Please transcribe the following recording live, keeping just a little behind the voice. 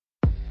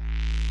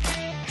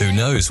Who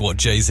knows what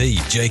Jay-Z,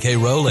 J.K.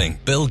 Rowling,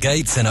 Bill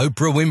Gates and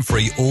Oprah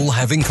Winfrey all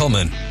have in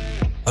common?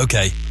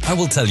 Okay, I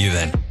will tell you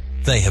then.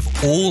 They have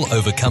all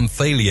overcome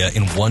failure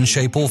in one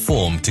shape or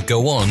form to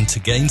go on to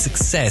gain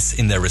success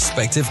in their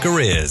respective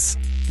careers.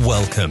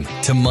 Welcome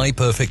to My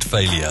Perfect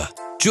Failure.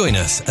 Join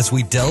us as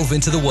we delve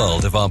into the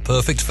world of our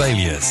perfect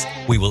failures.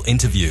 We will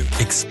interview,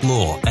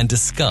 explore, and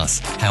discuss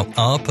how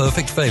our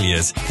perfect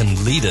failures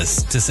can lead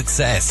us to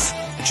success.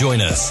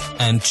 Join us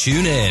and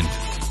tune in.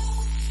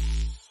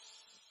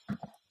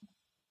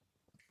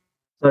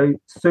 So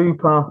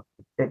super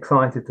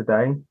excited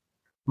today.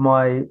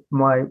 My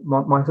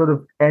sort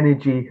of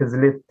energy has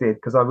lifted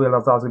because I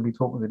realized I was going to be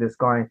talking to this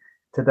guy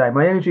today.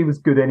 My energy was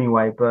good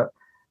anyway, but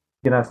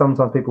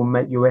sometimes people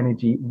make your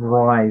energy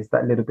rise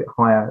that little bit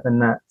higher,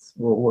 and that's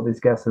what this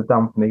guest has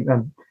done for me,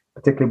 and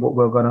particularly what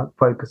we're going to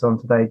focus on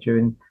today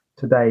during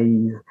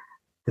today's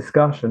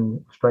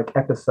discussion stroke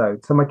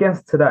episode. So my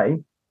guest today,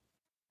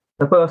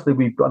 so firstly,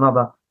 we've got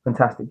another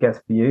fantastic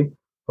guest for you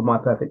for My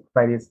Perfect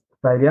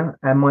Failure,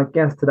 and my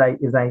guest today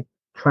is a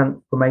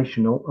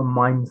transformational and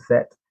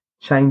mindset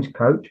change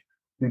coach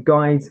who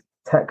guides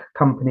tech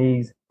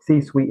companies,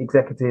 C-suite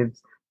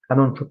executives,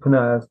 and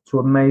entrepreneurs to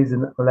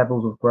amazing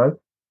levels of growth.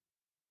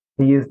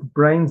 He is the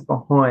brains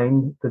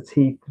behind the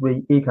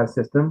T3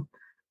 ecosystem,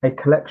 a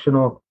collection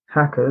of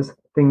hackers,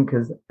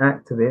 thinkers,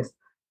 activists,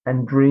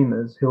 and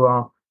dreamers who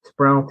are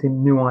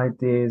sprouting new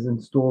ideas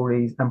and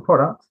stories and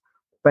products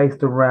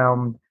based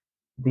around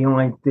the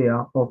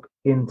idea of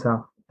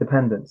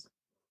interdependence.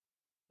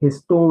 His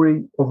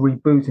story of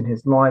rebooting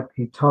his life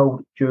he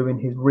told during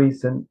his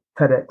recent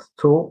TEDx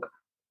talk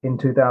in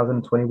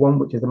 2021,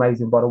 which is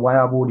amazing, by the way.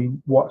 I've already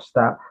watched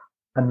that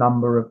a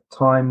number of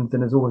times,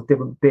 and there's always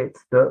different bits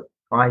that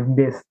I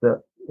missed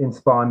that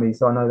inspire me,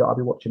 so I know that I'll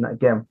be watching that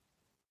again.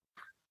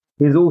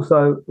 He's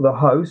also the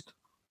host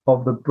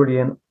of the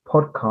brilliant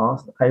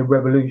podcast, A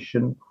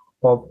Revolution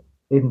of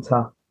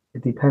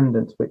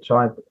Interdependence, which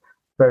I've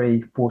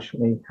very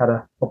fortunately had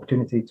an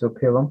opportunity to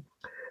appear on.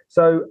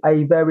 So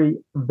a very,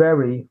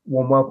 very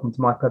warm welcome to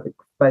My Perfect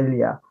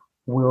Failure,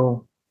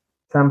 Will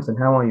Sampson.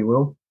 How are you,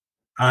 Will?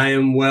 I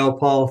am well,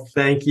 Paul.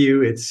 Thank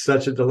you. It's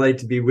such a delight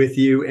to be with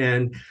you.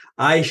 And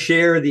I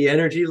share the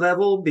energy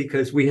level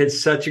because we had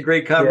such a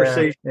great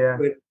conversation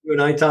when you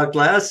and I talked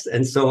last.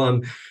 And so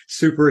I'm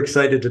super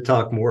excited to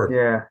talk more.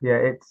 Yeah.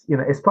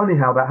 It's funny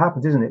how that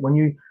happens, isn't it? When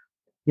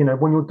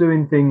when you're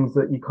doing things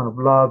that you kind of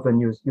love and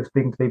you're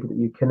speaking to people that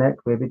you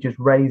connect with, it just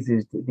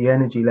raises the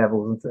energy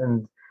levels.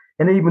 And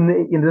even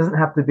it doesn't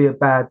have to be a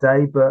bad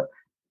day, but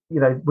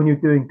when you're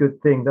doing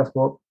good things, that's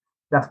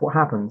what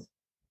happens.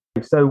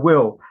 So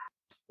Will,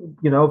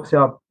 obviously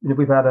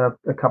we've had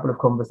a couple of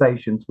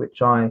conversations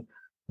which I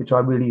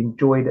really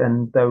enjoyed,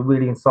 and they were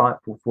really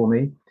insightful for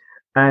me.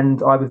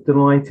 And I was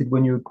delighted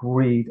when you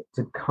agreed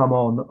to come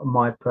on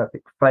My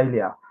Perfect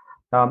Failure.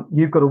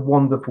 You've got a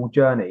wonderful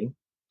journey,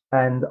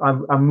 and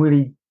I'm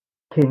really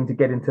keen to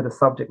get into the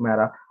subject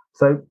matter.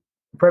 So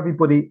for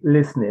everybody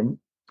listening,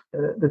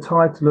 the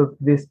title of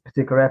this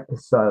particular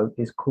episode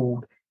is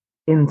called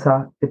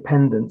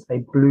Interdependence, a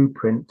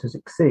Blueprint to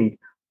Succeed,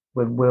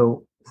 with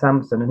Will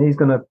Sampson. And he's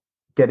going to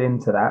get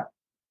into that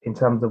in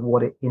terms of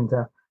what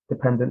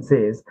interdependence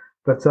is.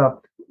 But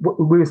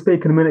we were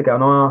speaking a minute ago,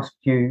 and I asked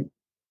you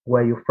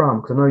where you're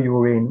from, because I know you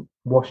were in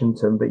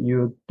Washington, but you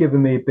were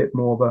giving me a bit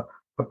more of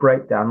a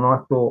breakdown. And I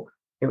thought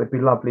it would be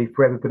lovely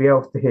for everybody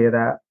else to hear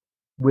that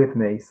with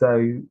me. So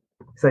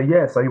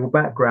your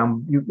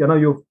background, I know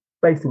you're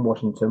based in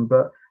Washington,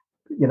 but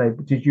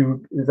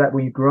is that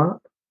where you grew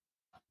up?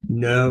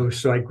 No.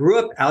 So I grew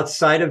up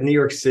outside of New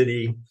York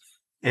City,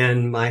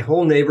 and my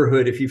whole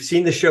neighborhood, if you've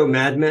seen the show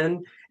Mad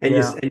Men, and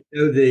you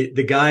know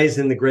the guys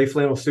in the gray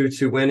flannel suits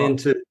who went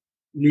into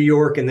New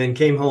York and then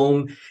came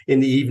home in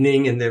the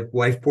evening and their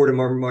wife poured a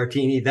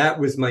martini, that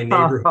was my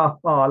neighborhood.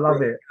 I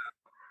love it.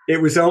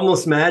 It was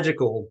almost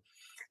magical.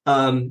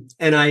 And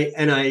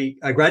I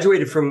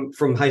graduated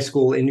from high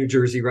school in New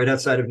Jersey, right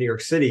outside of New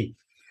York City.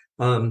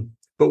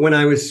 But when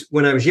I was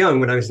young,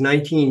 when I was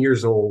 19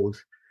 years old,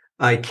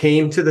 I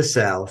came to the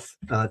South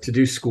to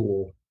do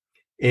school,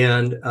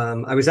 and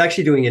I was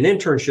actually doing an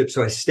internship.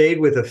 So I stayed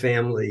with a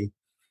family,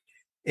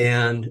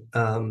 and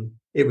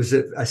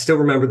I still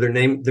remember their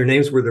name. Their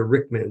names were the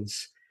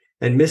Rickmans,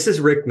 and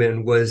Mrs.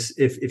 Rickman was,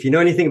 if you know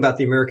anything about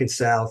the American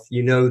South,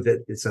 you know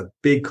that it's a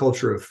big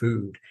culture of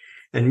food,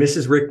 and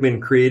Mrs.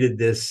 Rickman created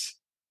this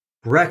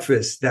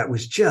breakfast that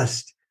was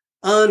just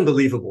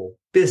unbelievable.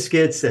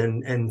 Biscuits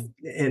and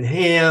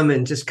ham,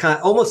 and just kind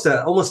of almost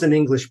an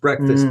English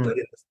breakfast,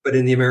 but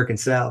in the American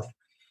South.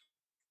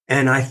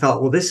 And I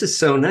thought, well, this is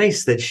so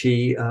nice that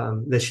she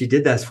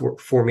did that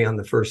for me on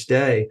the first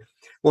day.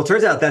 Well, it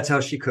turns out that's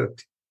how she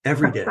cooked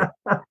every day.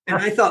 And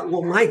I thought,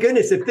 well, my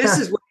goodness, if this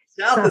is what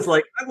the South is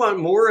like, I want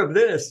more of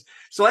this.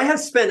 So I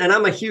have spent, and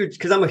I'm a huge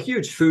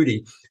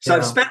foodie. So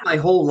I've spent my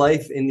whole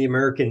life in the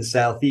American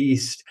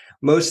Southeast,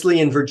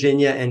 mostly in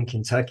Virginia and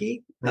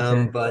Kentucky.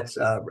 And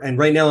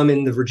right now I'm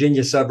in the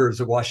Virginia suburbs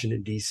of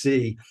Washington,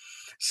 D.C.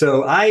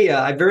 So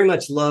I very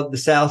much love the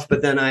South,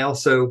 but then I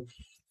also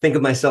think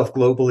of myself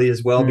globally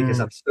as well, because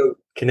I'm so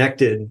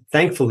connected,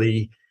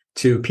 thankfully,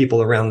 to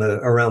people around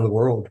the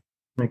world.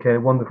 Okay,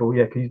 wonderful.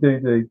 Yeah, because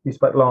you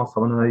spoke last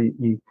time. I know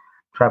you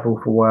travel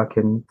for work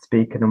and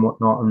speaking and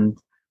whatnot, and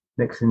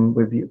connecting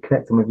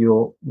with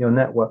your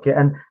network. Yeah,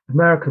 and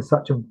America's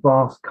such a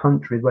vast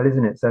country as well,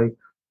 isn't it? So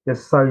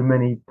there's so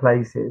many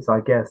places,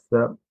 I guess,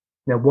 that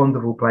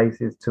wonderful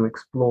places to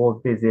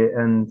explore, visit,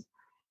 and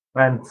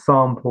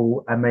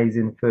sample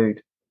amazing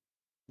food.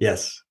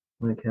 Yes.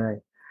 Okay.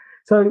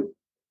 So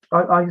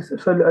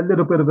so a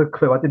little bit of a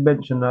clue. I did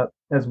mention that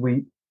as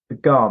we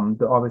begun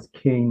that I was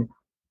keen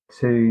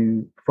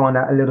to find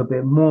out a little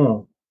bit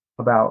more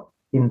about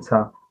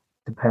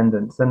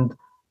interdependence. And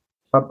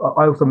I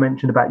also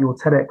mentioned about your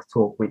TEDx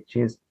talk, which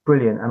is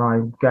brilliant, and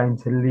I'm going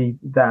to leave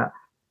that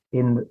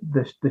in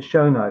the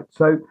show notes.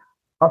 So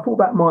I thought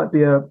that might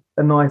be a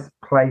nice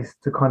place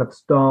to kind of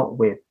start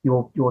with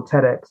your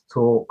TEDx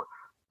talk.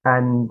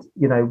 And,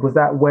 was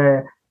that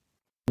where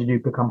did you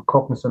become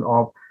cognizant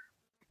of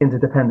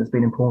interdependence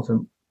being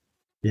important?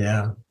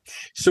 Yeah.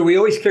 So we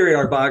always carry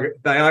our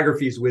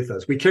biographies with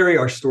us. We carry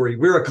our story.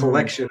 We're a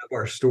collection of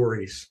our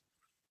stories.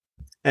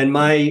 And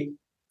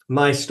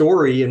my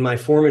story in my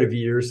formative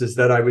years is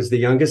that I was the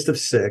youngest of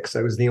six.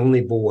 I was the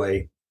only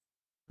boy.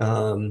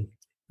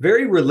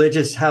 Very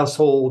religious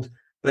household,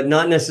 but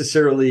not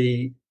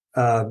necessarily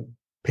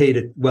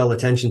paid well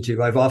attention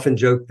to. I've often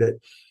joked that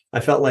I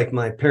felt like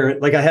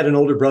I had an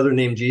older brother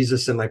named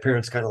Jesus, and my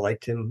parents kind of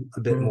liked him a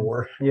bit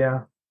more.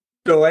 Yeah.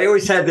 So I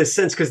always had this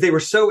sense, because they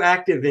were so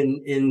active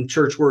in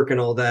church work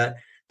and all that,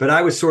 but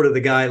I was sort of the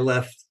guy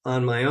left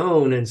on my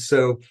own. And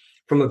so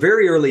from a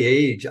very early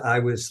age, I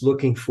was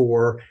looking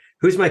for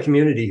who's my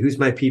community, who's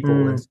my people.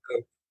 And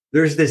so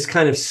there's this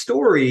kind of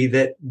story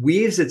that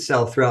weaves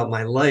itself throughout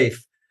my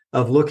life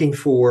of looking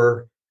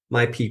for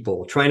my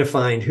people, trying to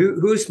find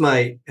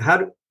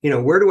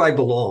where do I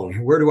belong?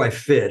 Where do I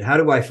fit? How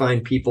do I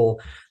find people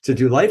to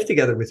do life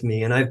together with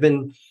me? And I've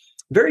been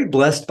very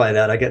blessed by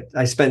that.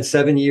 I spent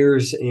 7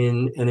 years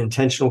in an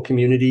intentional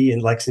community in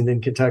Lexington,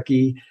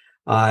 Kentucky.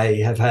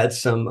 I have had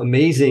some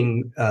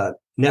amazing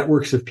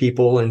networks of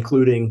people,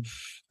 including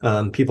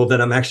people that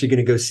I'm actually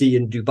going to go see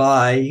in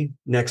Dubai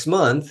next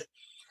month.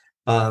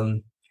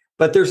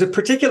 But there's a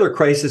particular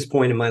crisis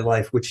point in my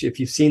life, which if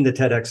you've seen the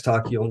TEDx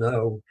talk, you'll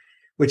know,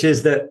 which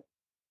is that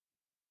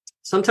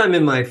sometime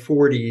in my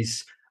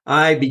 40s,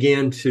 I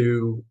began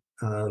to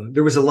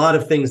there was a lot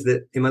of things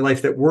that in my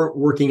life that weren't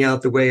working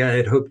out the way I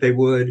had hoped they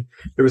would.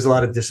 There was a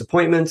lot of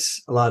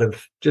disappointments, a lot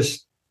of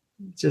just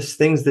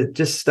things that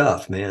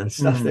stuff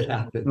that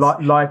happens.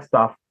 Life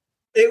stuff.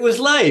 It was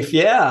life.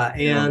 Yeah.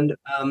 And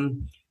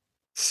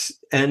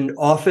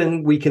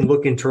often we can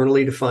look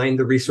internally to find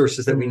the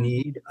resources that we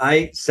need.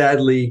 I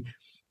sadly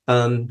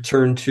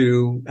turned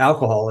to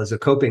alcohol as a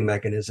coping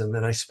mechanism.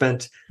 And I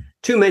spent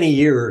too many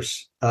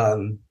years,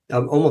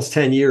 almost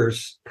 10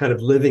 years kind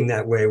of living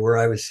that way, where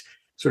I was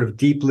sort of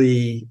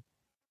deeply,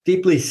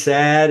 deeply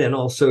sad and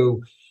also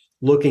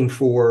looking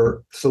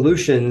for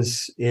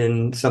solutions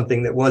in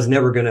something that was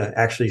never going to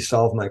actually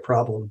solve my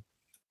problem.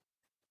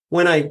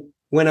 When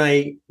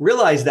I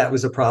realized that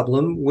was a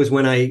problem was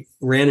when I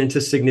ran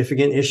into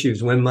significant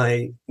issues, when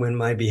my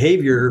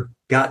behavior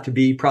got to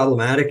be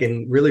problematic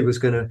and really was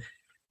going to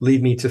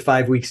lead me to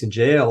 5 weeks in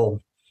jail.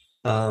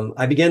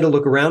 I began to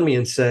look around me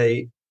and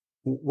say,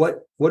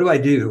 what do I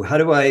do? How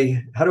do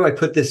I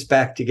put this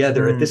back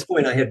together? At this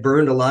point, I had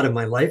burned a lot of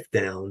my life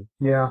down.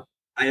 Yeah.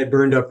 I had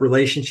burned up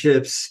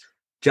relationships,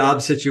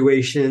 job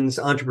situations,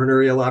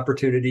 entrepreneurial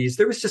opportunities.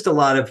 There was just a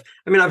lot of,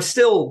 I was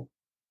still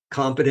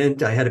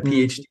competent. I had a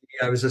PhD.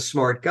 I was a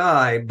smart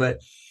guy, but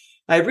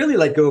I really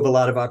let go of a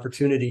lot of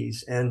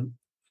opportunities. And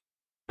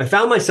I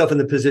found myself in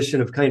the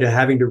position of kind of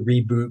having to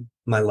reboot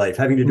my life,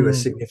 having to do a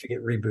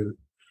significant reboot.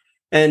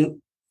 And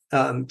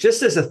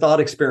just as a thought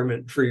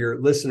experiment for your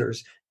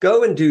listeners,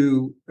 go and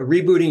do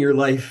rebooting your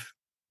life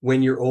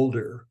when you're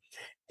older.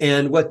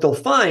 And what they'll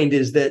find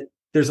is that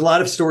there's a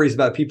lot of stories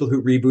about people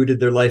who rebooted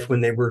their life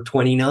when they were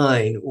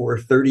 29 or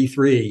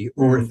 33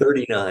 or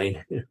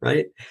 39,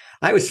 right?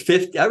 I was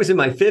in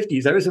my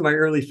 50s. I was in my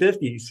early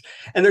 50s.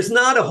 And there's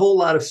not a whole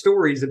lot of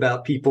stories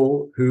about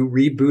people who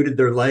rebooted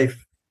their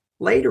life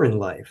later in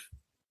life.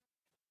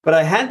 But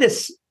I had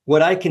this,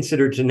 what I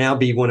consider to now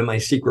be one of my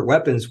secret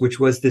weapons, which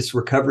was this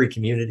recovery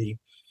community.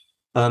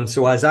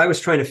 So as I was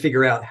trying to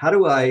figure out how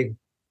do I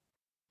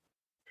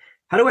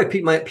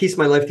piece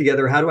my life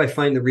together? How do I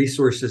find the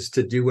resources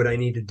to do what I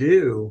need to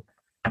do?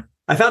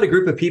 I found a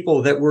group of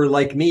people that were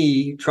like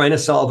me, trying to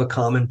solve a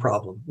common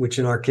problem, which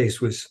in our case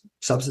was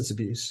substance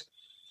abuse.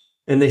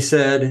 And they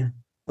said,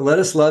 let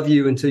us love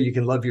you until you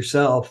can love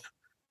yourself.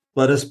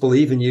 Let us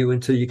believe in you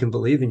until you can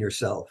believe in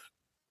yourself.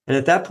 And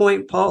at that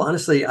point, Paul,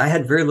 honestly, I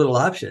had very little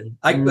option.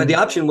 The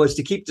option was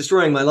to keep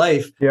destroying my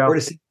life or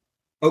to say,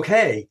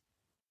 okay,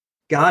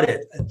 got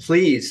it.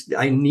 Please,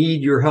 I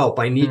need your help.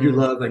 I need your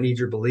love. I need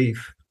your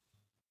belief.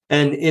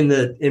 And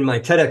in my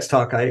TEDx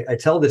talk, I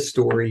tell this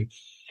story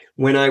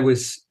when I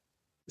was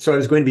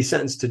going to be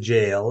sentenced to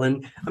jail.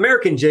 And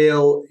American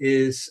jail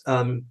is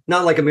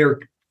not like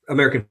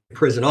American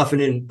prison.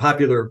 Often in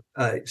popular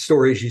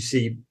stories, you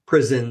see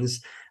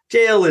prisons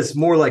jail is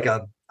more like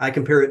I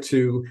compare it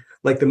to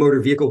like the motor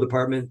vehicle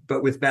department,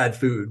 but with bad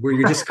food, where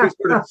you're just sort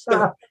of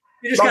stuck,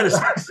 you're just kind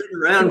of sitting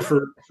around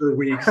for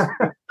weeks. Not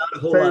a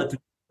whole lot.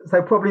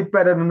 So probably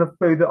better than the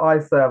food that I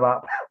serve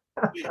up.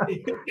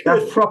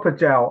 That's proper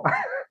jail.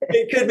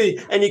 It could be,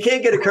 and you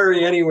can't get a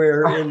curry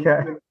anywhere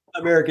in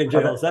American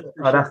jails.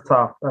 That's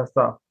tough. That's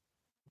tough.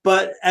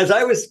 But as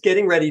I was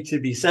getting ready to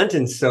be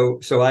sentenced,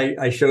 so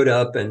I showed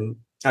up, and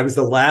I was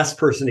the last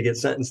person to get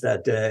sentenced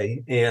that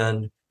day.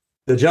 And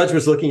the judge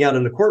was looking out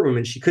in the courtroom,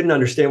 and she couldn't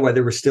understand why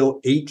there were still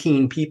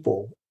 18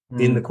 people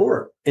in the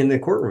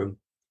courtroom.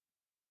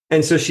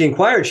 And so she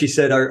inquired. She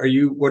said,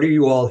 what are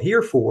you all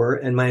here for?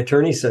 And my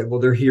attorney said, well,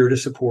 they're here to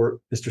support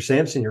Mr.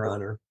 Sampson, Your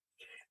Honor.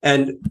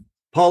 And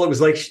Paul, it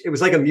was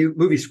like a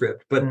movie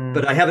script,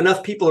 but I have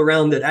enough people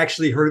around that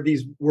actually heard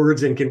these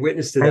words and can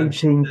witness to them.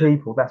 18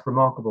 people. That's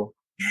remarkable.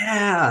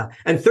 Yeah.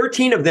 And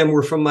 13 of them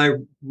were from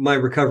my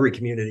recovery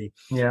community.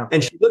 Yeah.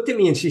 And she looked at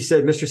me and she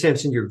said, Mr.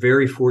 Sampson, you're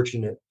very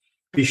fortunate.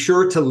 Be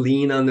sure to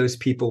lean on those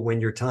people when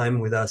your time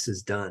with us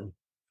is done.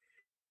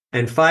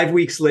 And 5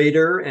 weeks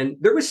later, and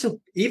there was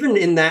even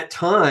in that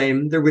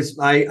time,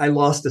 I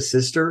lost a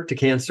sister to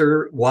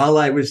cancer while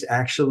I was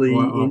actually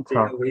in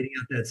jail waiting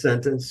out that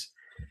sentence.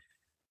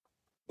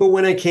 But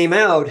when I came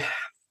out,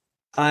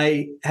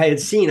 I had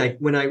seen,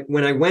 when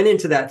I went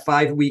into that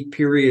 5 week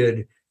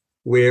period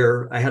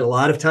where I had a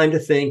lot of time to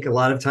think, a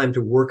lot of time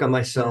to work on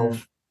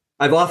myself.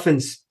 I've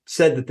often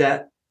said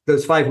that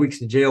those 5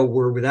 weeks in jail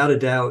were without a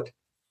doubt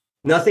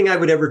nothing I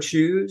would ever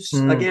choose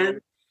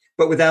again,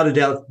 but without a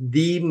doubt,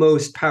 the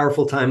most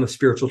powerful time of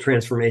spiritual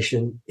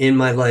transformation in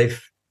my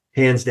life,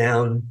 hands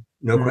down,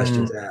 no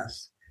questions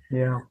asked.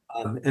 Yeah.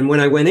 And when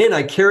I went in,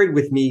 I carried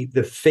with me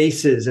the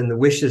faces and the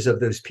wishes of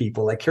those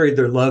people. I carried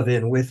their love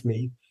in with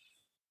me.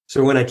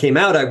 So when I came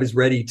out, I was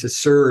ready to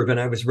serve, and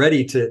I was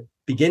ready to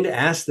begin to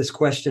ask this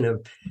question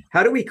of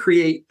how do we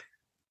create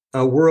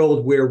a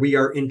world where we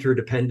are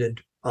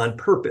interdependent on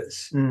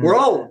purpose? We're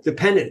all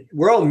dependent.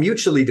 We're all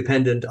mutually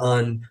dependent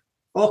on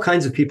all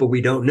kinds of people we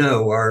don't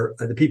know, are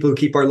the people who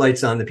keep our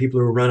lights on, the people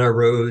who run our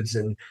roads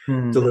and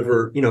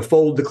deliver,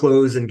 fold the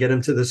clothes and get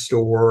them to the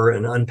store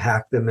and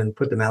unpack them and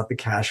put them out the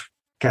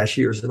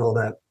cashiers and all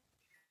that.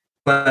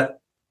 But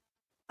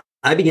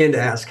I began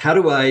to ask, how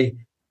do I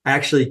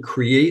actually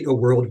create a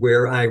world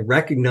where I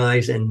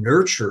recognize and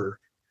nurture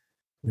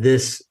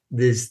this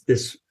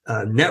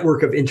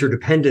network of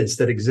interdependence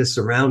that exists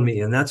around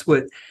me? And that's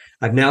what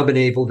I've now been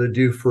able to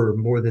do for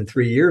more than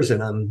 3 years.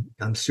 And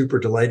I'm super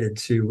delighted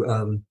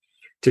to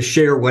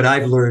share what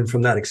I've learned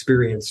from that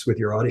experience with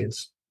your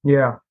audience.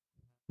 Yeah,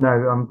 no,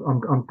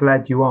 I'm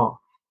glad you are.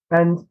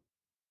 And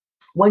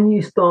when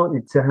you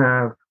started to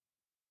have,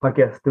 I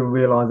guess, the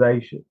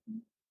realization,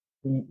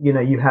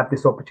 you have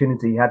this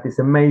opportunity, you had this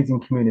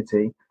amazing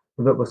community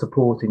that were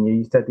supporting you.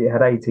 You said that you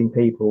had 18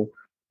 people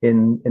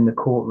in the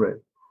courtroom,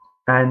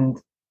 and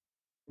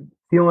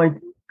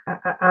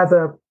as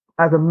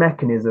a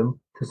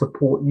mechanism to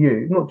support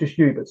you, not just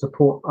you, but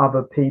support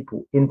other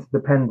people,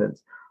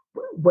 interdependence.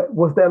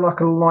 Was there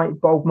like a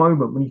light bulb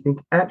moment when you think,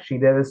 actually,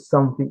 there is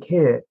something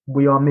here,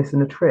 we are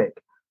missing a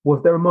trick?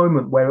 Was there a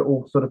moment where it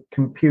all sort of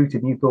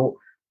computed and you thought,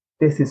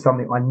 this is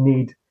something I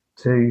need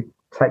to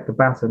take the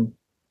baton?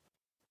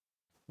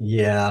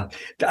 Yeah,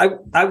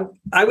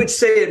 I would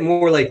say it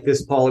more like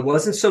this, Paul. It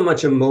wasn't so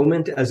much a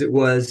moment as it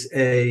was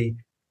a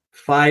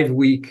 5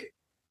 week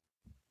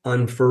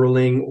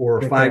unfurling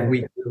or 5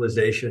 week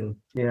realization.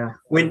 Yeah.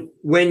 When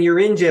you're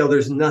in jail,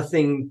 there's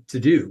nothing to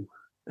do.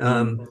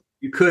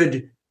 You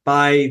could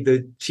buy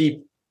the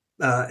cheap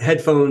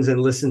headphones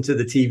and listen to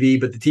the TV,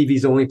 but the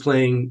TV's only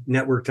playing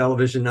network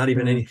television, not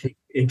even anything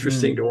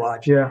interesting to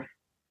watch. Yeah.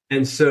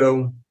 And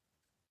so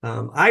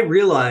I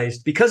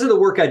realized, because of the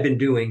work I'd been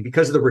doing,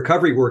 because of the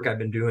recovery work I've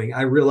been doing,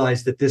 I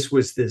realized that this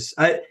was this.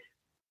 I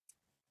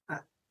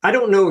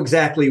don't know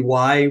exactly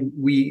why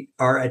we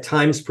are at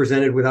times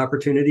presented with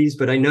opportunities,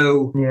 but I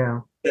know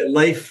that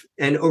life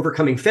and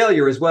overcoming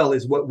failure as well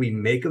is what we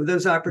make of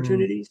those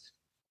opportunities.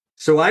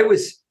 So I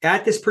was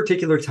at this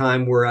particular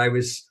time where I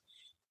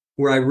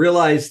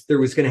realized there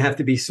was going to have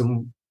to be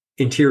some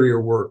interior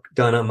work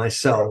done on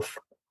myself.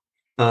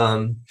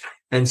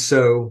 And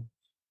so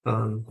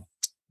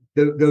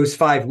those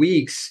 5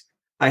 weeks,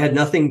 I had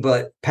nothing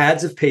but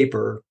pads of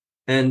paper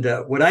and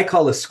what I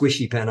call a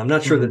squishy pen. I'm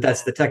not sure that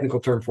that's the technical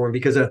term for them,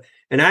 because an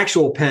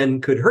actual pen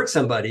could hurt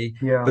somebody,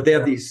 but they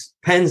have these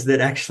pens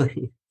that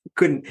actually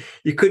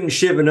you couldn't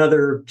shiv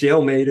another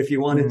jailmate if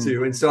you wanted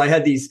to. And so I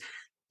had these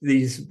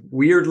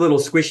weird little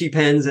squishy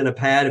pens and a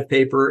pad of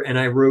paper, and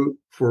I wrote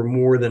for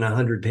more than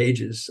 100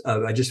 pages.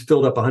 I just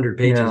filled up 100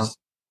 pages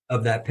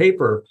of that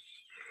paper.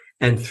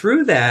 And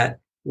through that,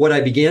 what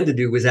I began to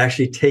do was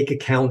actually take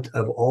account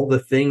of all the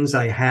things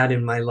I had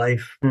in my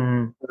life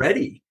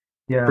already.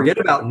 Yeah. Forget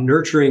about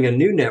nurturing a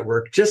new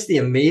network, just the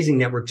amazing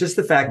network, just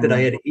the fact that I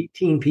had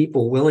 18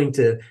 people willing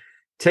to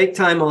take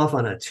time off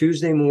on a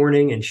Tuesday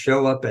morning and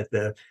show up at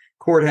the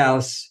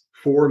courthouse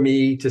for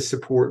me, to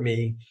support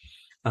me.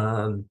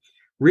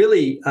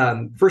 Really,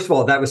 first of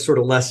all, that was sort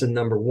of lesson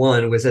number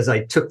one, was as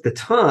I took the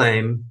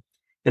time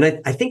And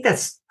I think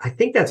that's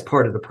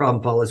part of the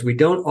problem, Paul, is we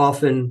don't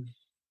often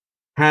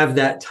have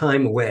that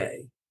time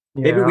away.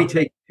 Yeah. Maybe we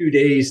take 2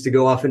 days to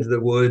go off into the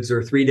woods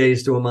or 3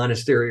 days to a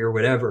monastery or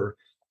whatever.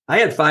 I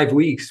had 5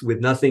 weeks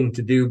with nothing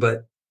to do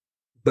but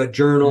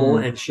journal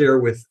and share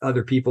with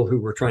other people who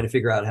were trying to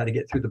figure out how to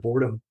get through the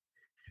boredom.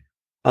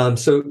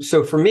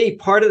 So for me,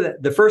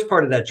 the first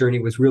part of that journey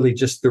was really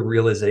just the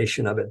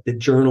realization of it, the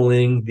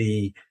journaling,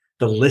 the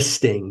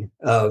listing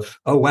of,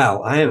 oh, wow,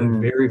 I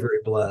am very, very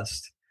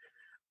blessed.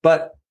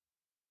 But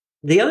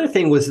the other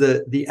thing was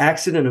the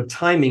accident of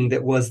timing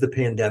that was the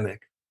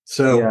pandemic.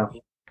 So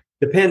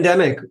the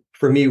pandemic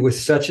for me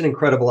was such an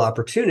incredible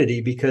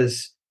opportunity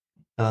because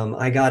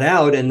I got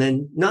out, and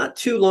then not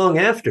too long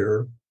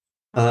after,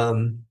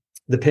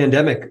 the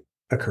pandemic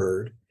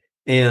occurred,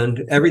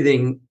 and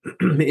everything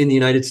in the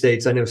United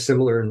States, I know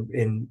similar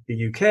in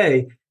the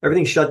UK,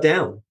 everything shut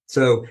down.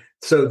 So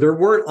there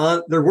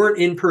weren't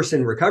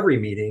in-person recovery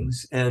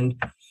meetings, and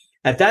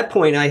at that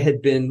point, I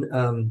had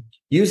been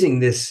using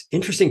this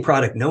interesting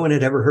product no one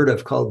had ever heard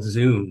of called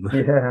Zoom.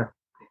 Yeah.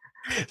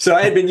 So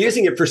I had been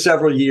using it for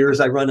several years.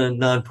 I run a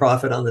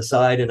nonprofit on the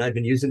side, and I've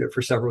been using it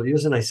for several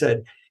years. And I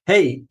said,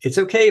 hey, it's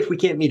okay if we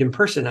can't meet in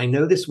person. I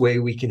know this way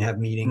we can have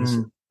meetings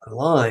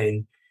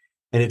online,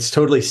 and it's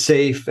totally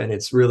safe, and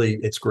it's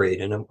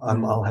great. And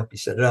I'll help you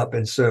set it up.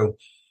 And so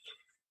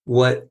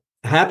what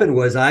happened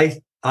was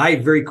I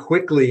very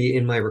quickly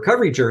in my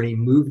recovery journey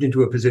moved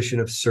into a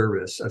position of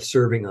service, of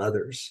serving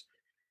others.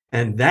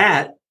 And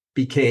that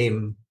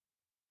became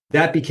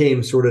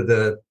sort of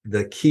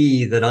the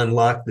key that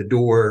unlocked the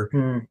door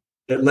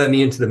that led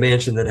me into the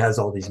mansion that has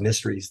all these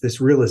mysteries.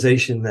 This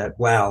realization that,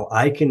 wow,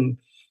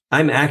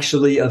 I'm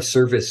actually of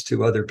service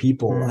to other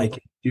people. I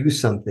can do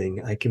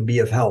something. I can be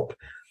of help.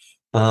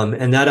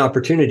 And that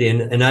opportunity,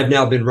 and I've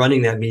now been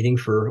running that meeting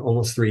for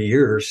almost 3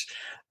 years.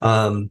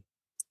 And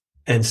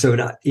so,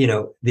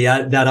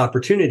 that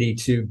opportunity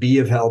to be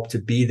of help, to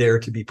be there,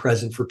 to be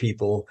present for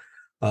people,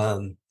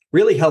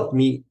 really helped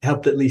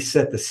at least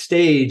set the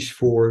stage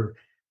for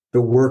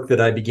the work that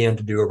I began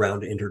to do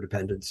around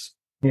interdependence.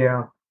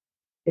 Yeah,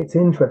 it's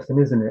interesting,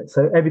 isn't it?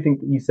 So everything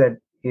that you said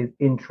is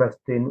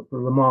interesting,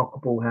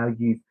 remarkable how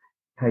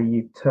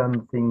you've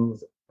turned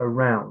things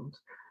around,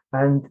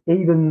 and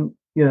even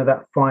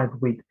that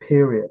 5-week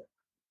period,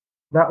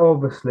 that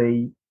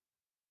obviously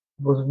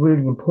was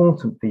really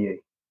important for you.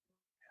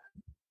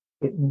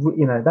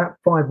 That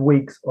 5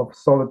 weeks of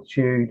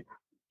solitude,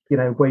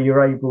 where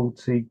you're able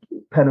to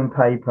pen and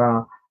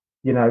paper,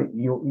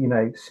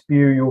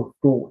 spew your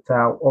thoughts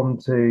out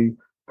onto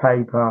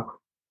paper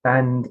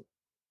and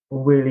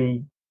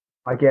really,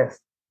 I guess,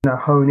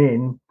 hone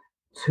in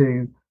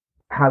to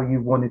how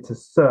you wanted to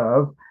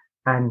serve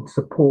and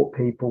support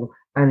people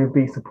and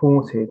be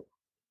supported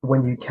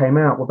when you came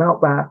out.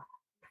 Without that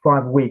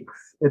 5 weeks,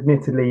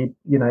 admittedly,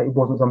 it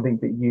wasn't something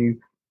that you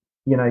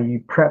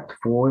prepped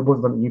for, it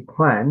wasn't something you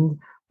planned,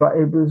 but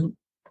it was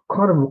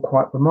kind of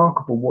quite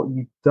remarkable what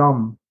you've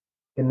done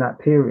in that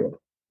period.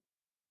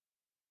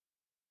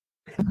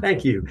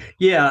 Thank you.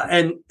 Yeah.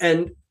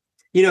 And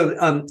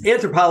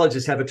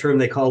anthropologists have a term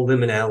they call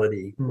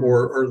liminality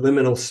or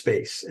liminal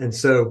space. And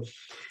so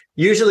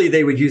usually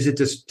they would use it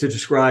to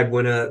describe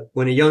when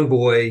a young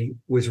boy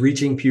was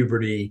reaching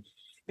puberty,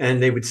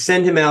 and they would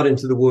send him out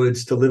into the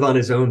woods to live on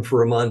his own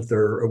for a month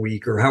or a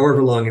week or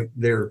however long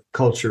their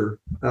culture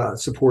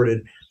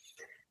supported.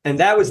 And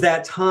that was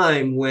that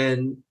time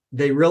when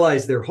they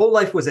realized their whole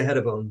life was ahead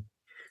of them.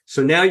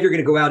 So now you're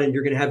going to go out and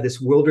you're going to have this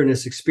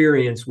wilderness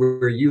experience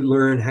where you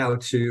learn how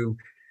to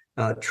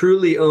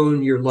truly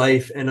own your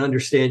life and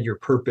understand your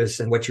purpose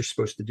and what you're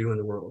supposed to do in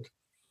the world.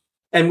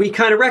 And we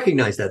kind of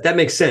recognize that. That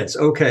makes sense.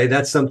 Okay,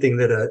 that's something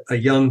that a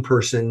young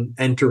person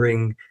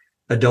entering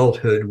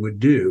adulthood would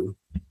do.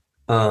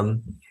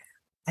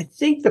 I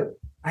think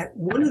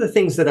one of the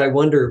things that I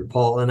wonder,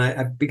 Paul, and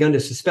I've begun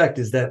to suspect,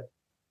 is that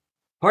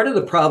part of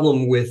the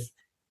problem with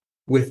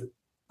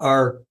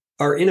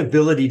our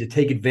inability to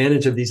take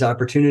advantage of these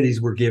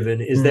opportunities we're given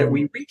is that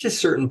we reach a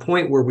certain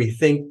point where we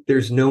think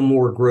there's no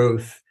more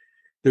growth,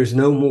 there's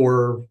no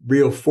more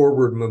real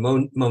forward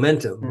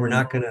momentum.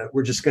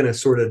 We're just gonna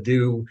sort of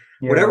do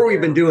whatever we've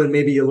been doing,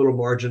 maybe a little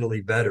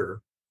marginally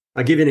better.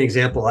 I'll give you an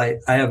example. I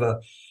have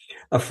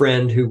a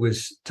friend who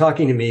was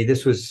talking to me.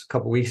 This was a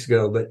couple of weeks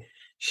ago, but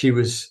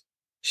she's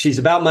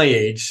about my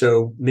age,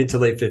 so mid to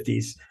late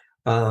 50s,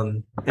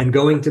 and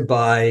going to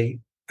buy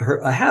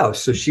a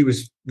house. So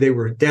they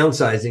were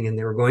downsizing and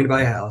they were going to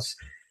buy a house.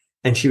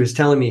 And she was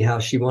telling me how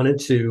she wanted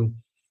to,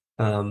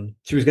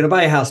 she was going to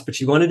buy a house, but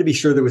she wanted to be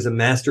sure there was a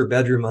master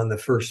bedroom on the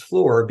first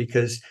floor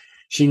because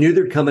she knew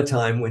there'd come a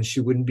time when she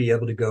wouldn't be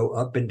able to go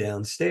up and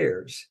down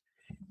stairs.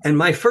 And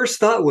my first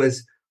thought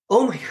was,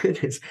 oh my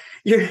goodness,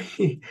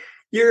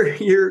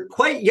 you're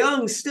quite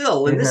young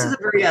still. And this is a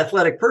very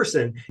athletic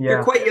person. Yeah.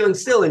 You're quite young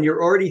still. And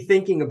you're already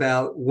thinking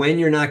about when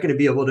you're not going to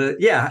be able to,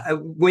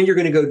 when you're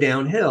going to go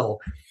downhill.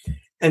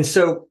 And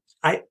so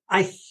I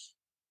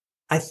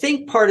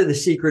think part of the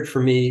secret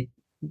for me,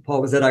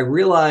 Paul, was that I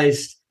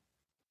realized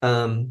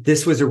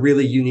this was a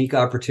really unique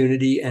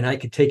opportunity and I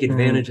could take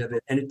advantage of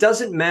it. And it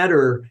doesn't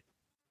matter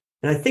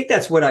And I think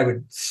that's what I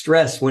would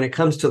stress when it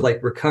comes to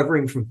like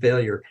recovering from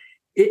failure.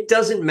 It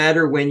doesn't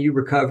matter when you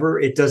recover.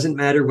 It doesn't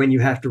matter when you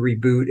have to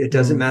reboot. It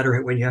doesn't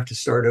matter when you have to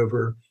start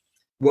over.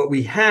 What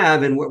we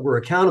have and what we're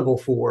accountable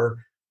for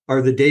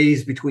are the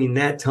days between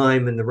that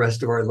time and the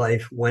rest of our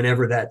life,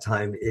 whenever that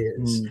time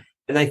is.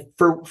 And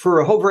for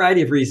a whole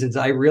variety of reasons,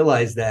 I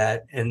realized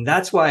that. And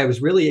that's why I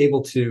was really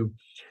able to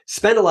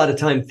spend a lot of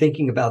time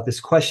thinking about this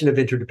question of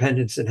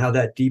interdependence and how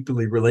that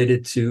deeply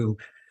related to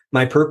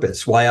my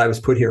purpose, why I was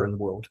put here in the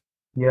world.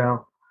 Yeah.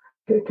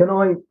 Can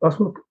I just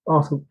want to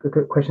ask a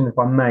quick question, if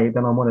I may,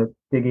 then I want to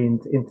dig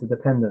into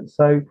interdependence.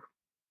 So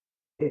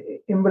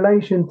in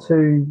relation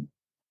to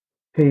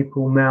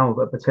people now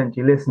that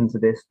potentially listen to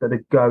this, that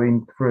are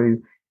going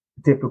through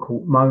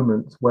difficult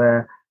moments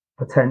where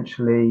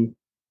potentially,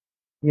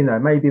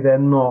 maybe they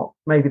know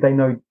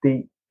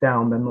deep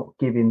down they're not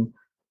giving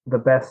the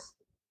best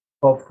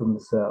of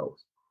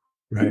themselves.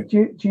 Right.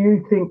 Do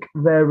you think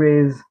there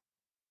is,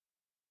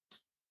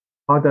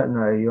 I don't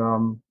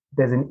know,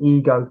 there's an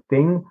ego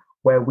thing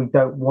where we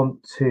don't want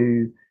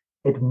to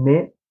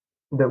admit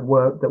that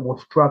we're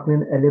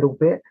struggling a little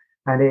bit,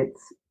 and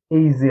it's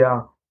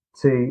easier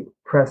to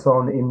press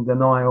on in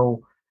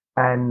denial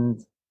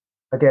and,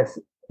 I guess,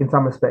 in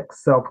some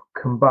respects,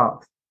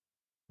 self-combust?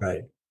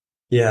 Right.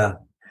 Yeah.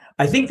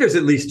 I think there's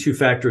at least two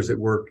factors at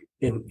work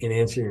in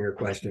answering your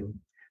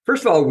question.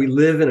 First of all, we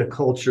live in a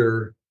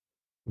culture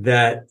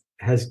that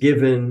has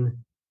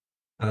given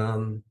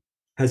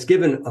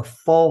a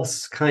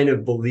false kind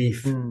of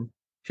belief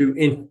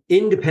to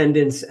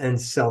independence and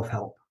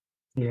self-help.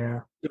 Yeah.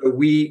 So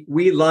we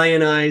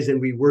lionize and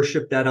we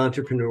worship that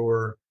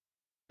entrepreneur,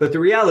 but the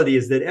reality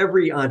is that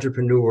every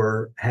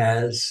entrepreneur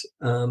has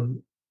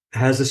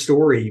a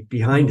story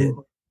behind it.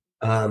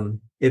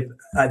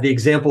 The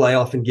example I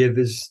often give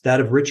is that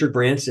of Richard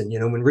Branson.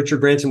 When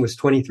Richard Branson was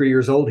 23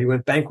 years old, he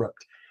went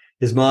bankrupt.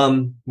 His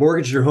mom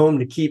mortgaged her home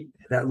to keep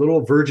that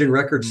little Virgin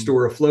Records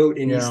store afloat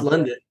in East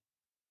London.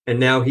 And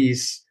now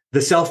he's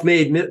the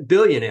self-made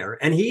billionaire.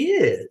 And he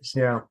is.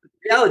 Yeah.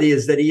 The reality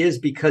is that he is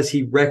because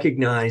he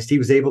recognized he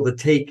was able to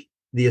take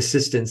the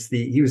assistance.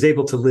 He was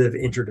able to live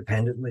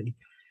interdependently.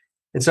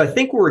 And so I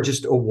think we're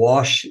just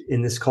awash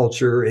in this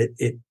culture.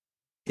 It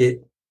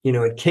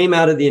came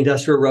out of the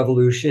Industrial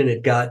Revolution.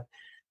 It got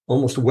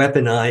almost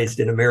weaponized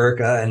in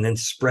America and then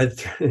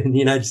spread in the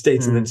United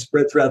States and then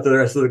spread throughout the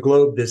rest of the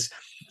globe, this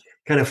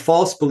kind of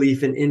false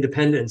belief in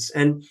independence.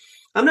 And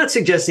I'm not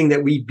suggesting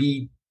that we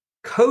be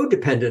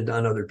codependent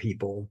on other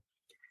people,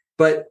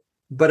 but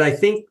I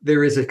think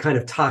there is a kind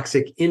of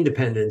toxic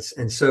independence.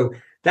 And so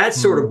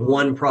that's sort of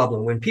one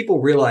problem. When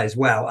people realize,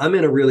 wow, I'm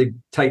in a really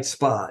tight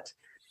spot,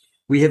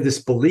 we have this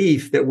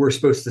belief that we're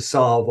supposed to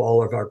solve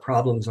all of our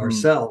problems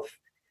ourselves.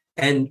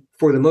 And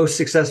for the most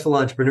successful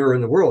entrepreneur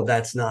in the world,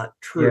 that's not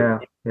true.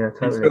 Yeah,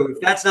 totally. And so if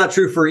that's not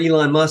true for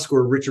Elon Musk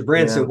or Richard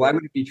Branson, why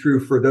would it be true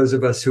for those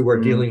of us who are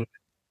dealing with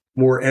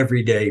more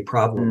everyday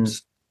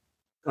problems?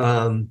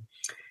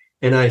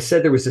 And I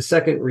said there was a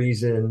second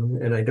reason,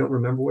 and I don't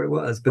remember what it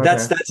was, but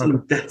that's an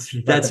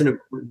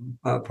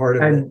important part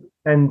of it.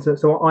 And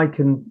so I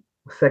can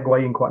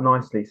segue in quite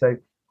nicely. So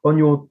on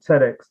your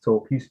TEDx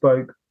talk, you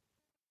spoke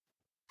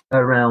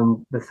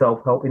around the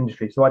self-help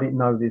industry. So I didn't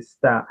know this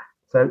stat.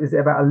 So is it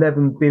about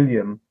 11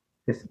 billion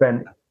is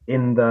spent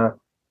in the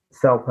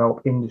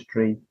self-help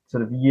industry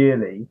sort of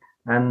yearly?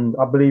 And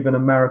I believe in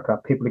America,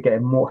 people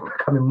are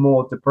becoming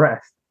more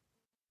depressed.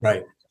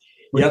 Right.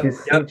 Which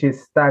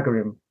is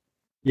staggering.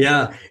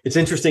 Yeah. It's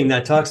interesting.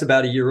 That talk's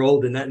about a year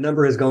old, and that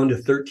number has gone to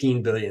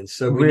 13 billion.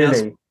 So we now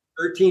spend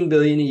 13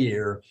 billion a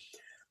year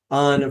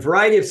on a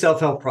variety of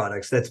self-help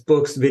products. That's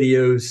books,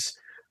 videos,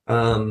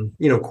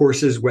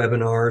 courses,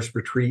 webinars,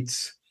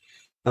 retreats.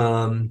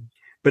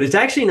 But it's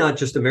actually not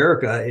just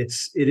America. It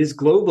is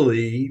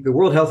globally. The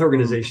World Health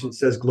Organization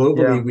says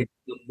globally we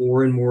become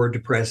more and more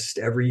depressed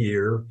every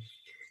year.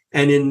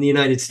 And in the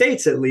United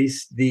States, at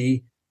least,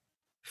 the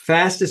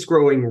fastest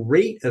growing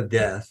rate of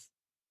death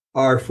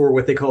are for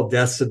what they call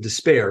deaths of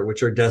despair,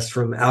 which are deaths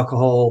from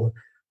alcohol,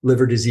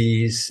 liver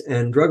disease,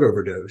 and drug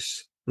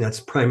overdose. And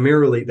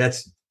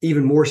that's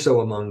even more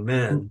so among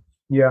men.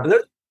 Yeah. And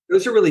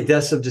those are really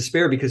deaths of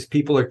despair because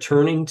people are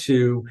turning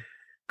to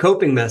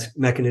coping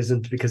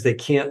mechanisms because they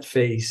can't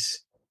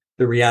face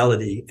the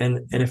reality.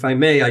 And if I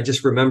may, I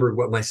just remembered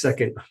what my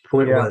second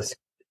point was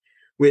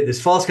with this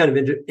false kind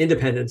of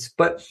independence.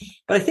 But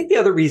I think the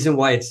other reason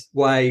why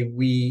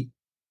we,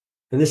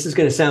 and this is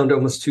going to sound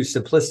almost too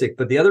simplistic,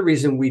 but the other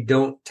reason we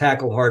don't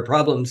tackle hard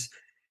problems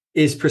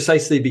is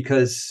precisely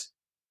because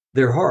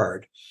they're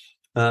hard.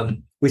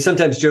 We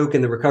sometimes joke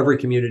in the recovery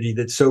community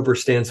that SOBER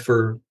stands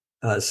for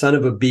son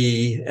of a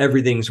bee,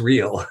 everything's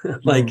real.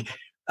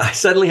 I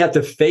suddenly have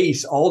to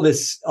face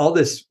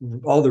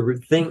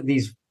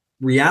these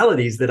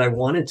realities that I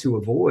wanted to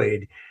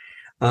avoid.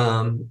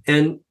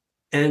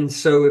 And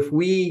so if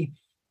we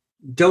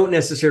don't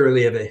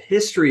necessarily have a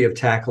history of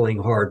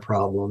tackling hard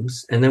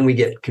problems, and then we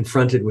get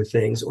confronted with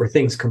things or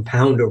things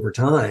compound over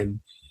time,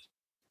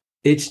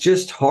 it's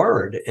just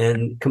hard.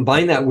 And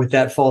combine that with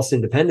that false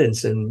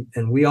independence. And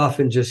we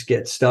often just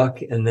get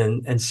stuck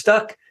and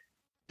stuck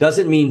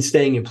doesn't mean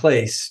staying in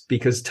place,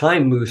 because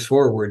time moves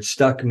forward.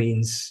 Stuck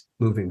means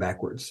moving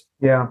backwards.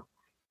 Yeah,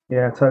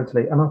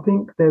 totally. And I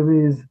think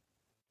there is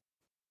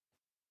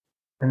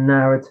a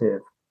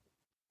narrative,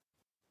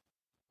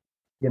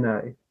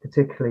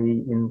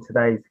 particularly in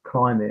today's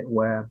climate,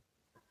 where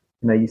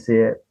you see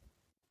it,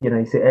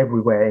 you see it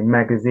everywhere, in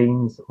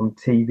magazines, on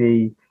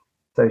TV,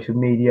 social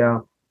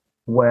media,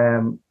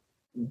 where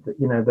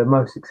the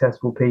most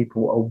successful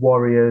people are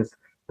warriors.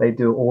 They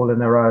do it all on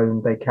their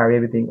own. They carry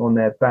everything on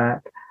their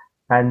back.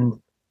 And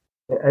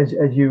as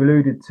you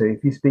alluded to,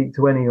 if you speak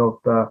to any of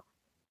the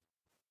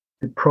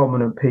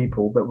prominent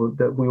people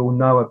that we all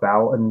know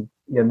about, and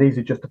these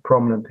are just the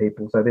prominent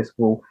people, so this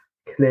will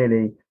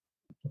clearly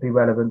be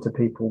relevant to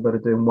people that are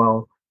doing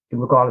well,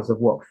 regardless of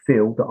what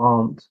field, that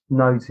aren't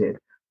noted.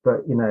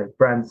 But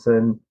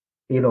Branson,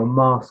 Elon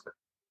Musk,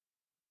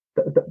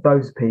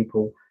 those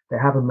people, they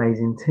have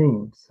amazing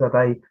teams. So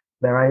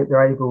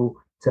they're able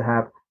to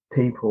have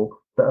people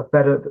that are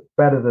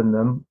better than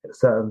them at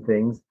certain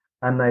things,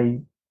 and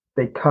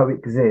they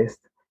coexist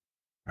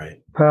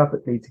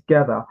perfectly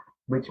together,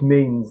 which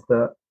means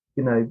that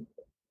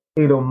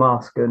Elon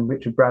Musk and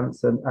Richard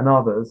Branson and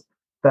others,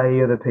 they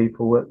are the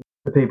people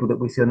that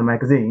we see on the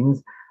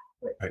magazines,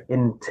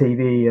 in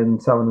TV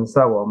and so on and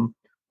so on.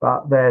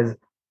 But there's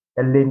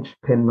a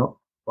linchpin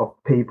of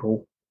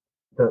people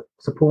that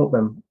support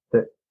them,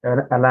 that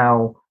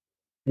allow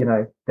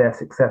their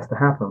success to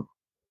happen.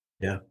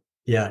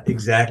 Yeah,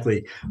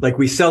 exactly. Like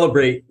we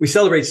celebrate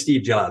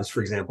Steve Jobs,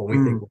 for example.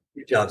 We think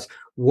Steve Jobs,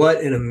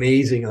 what an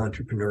amazing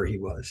entrepreneur he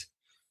was.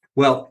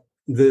 Well,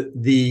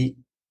 the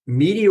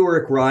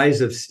meteoric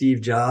rise of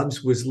Steve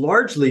Jobs was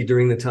largely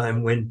during the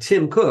time when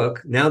Tim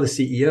Cook, now the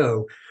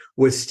CEO,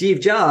 was Steve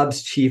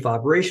Jobs' chief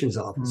operations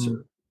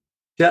officer.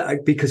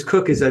 Because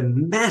Cook is a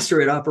master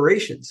at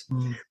operations,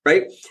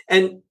 right?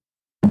 And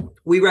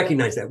we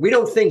recognize that. We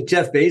don't think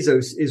Jeff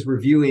Bezos is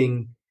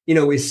reviewing,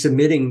 is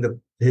submitting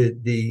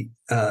the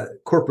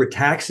corporate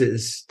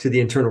taxes to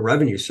the Internal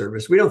Revenue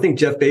Service. We don't think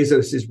Jeff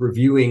Bezos is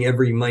reviewing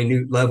every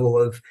minute level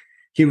of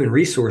human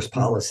resource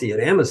policy at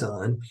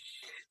Amazon.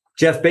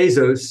 Jeff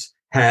Bezos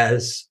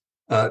has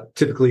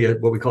typically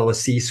what we call a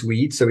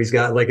C-suite. So he's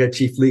got like a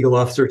chief legal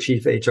officer,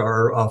 chief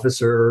HR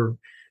officer,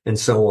 and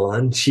so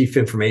on, chief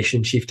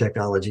information, chief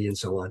technology, and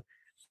so on.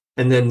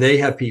 And then they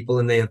have people,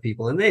 and they have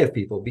people, and they have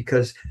people,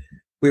 because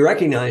we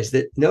recognize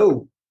that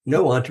no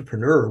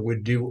entrepreneur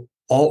would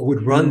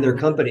run their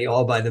company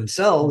all by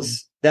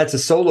themselves. That's a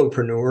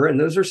solopreneur, and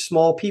those are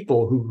small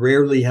people who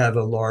rarely have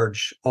a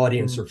large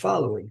audience or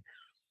following.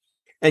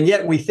 And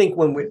yet we think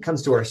when it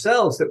comes to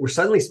ourselves that we're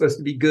suddenly supposed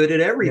to be good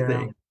at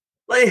everything. Yeah.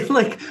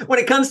 Like when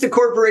it comes to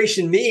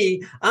corporation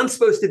me, I'm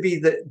supposed to be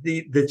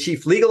the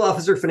chief legal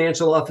officer,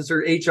 financial officer,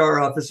 HR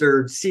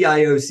officer,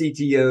 CIO,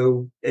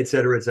 CTO, et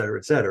cetera, et cetera,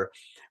 et cetera.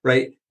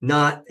 Right?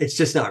 It's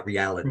just not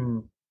reality.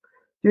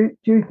 Do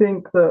you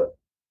think that,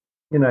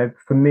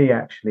 for me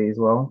actually as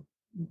well,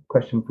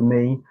 question for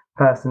me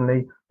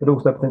personally, but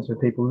also potentially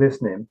for people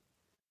listening,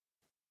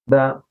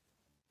 that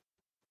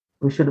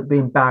we shouldn't be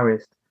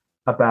embarrassed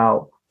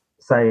about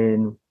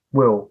saying,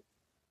 Will,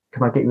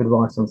 can I get you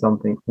advice on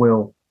something?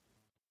 Will,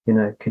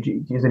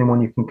 is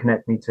anyone you can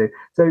connect me to?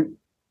 So,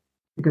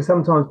 because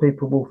sometimes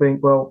people will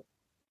think, well,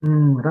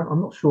 I'm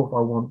not sure if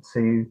I want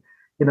to,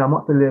 I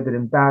might feel a little bit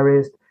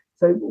embarrassed.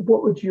 So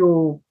what would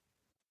your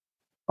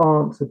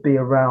answer be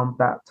around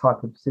that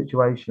type of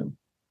situation?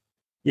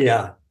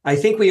 Yeah, I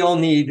think we all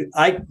need,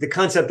 the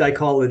concept I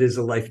call it is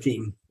a life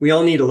team. We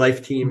all need a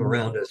life team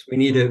around us. We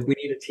need a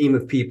team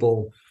of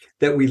people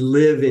that we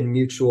live in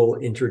mutual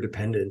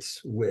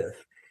interdependence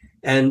with.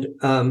 And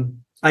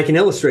I can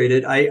illustrate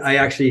it. I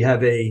actually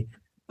have a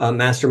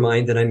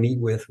mastermind that I meet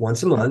with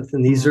once a month,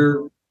 and these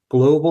are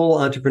global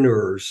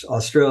entrepreneurs,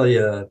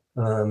 Australia,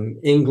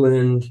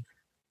 England,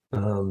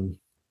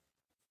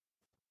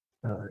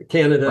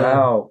 Canada.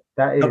 Wow,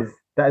 that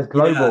is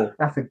global. Yeah.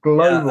 That's a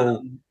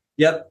global.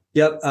 Yep.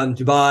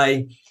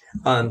 Dubai.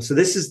 So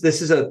this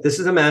is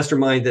a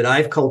mastermind that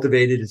I've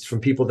cultivated. It's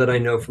from people that I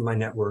know from my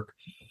network.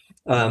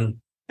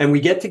 And we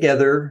get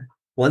together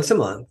once a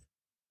month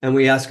and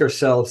we ask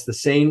ourselves the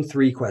same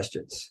three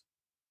questions.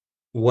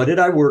 What did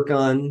I work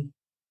on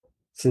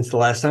since the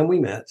last time we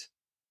met?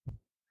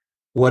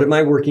 What am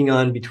I working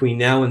on between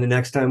now and the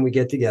next time we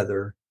get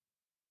together?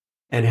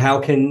 And how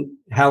can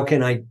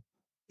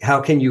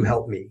you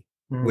help me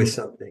with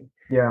something?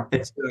 Yeah.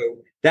 And so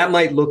that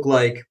might look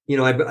like,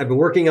 I've been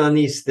working on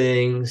these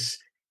things.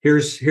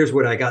 Here's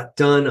what I got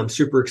done. I'm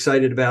super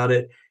excited about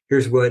it.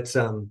 Here's what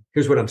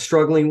I'm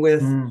struggling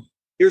with.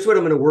 Here's what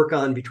I'm going to work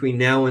on between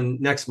now and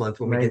next month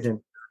when we get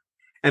to.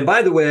 And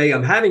by the way,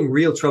 I'm having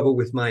real trouble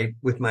with my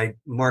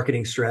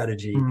marketing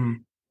strategy.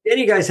 Any of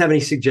you guys have any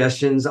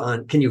suggestions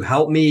on, can you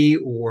help me,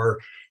 or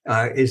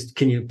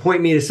can you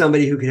point me to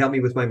somebody who can help me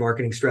with my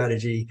marketing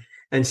strategy?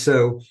 And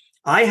so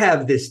I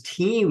have this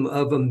team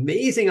of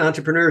amazing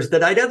entrepreneurs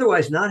that I'd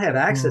otherwise not have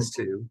access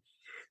to,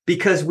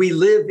 because we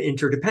live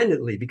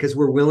interdependently, because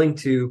we're willing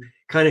to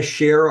kind of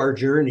share our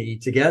journey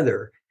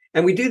together.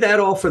 And we do that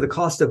all for the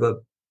cost of a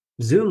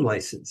Zoom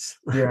license.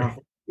 Yeah.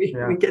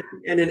 We get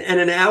and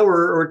an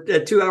hour or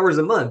 2 hours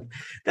a month.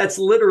 That's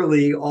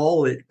literally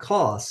all it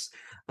costs.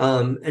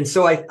 And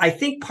so I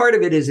think part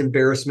of it is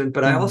embarrassment,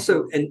 but I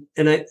also and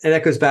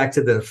that goes back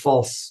to the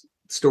false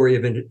story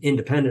of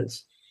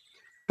independence.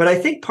 But I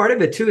think part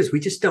of it too is we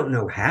just don't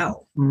know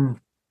how.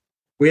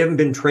 We haven't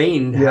been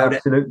trained how to.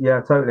 Absolutely.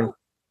 Yeah, totally.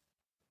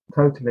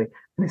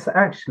 And it's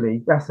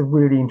actually, that's a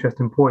really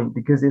interesting point,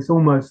 because it's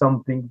almost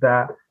something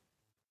that,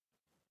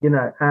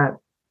 at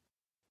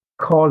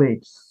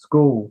college,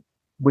 school,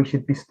 we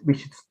should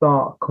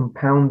start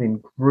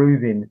compounding,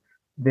 grooving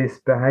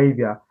this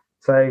behavior.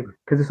 So,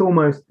 because it's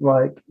almost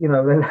like,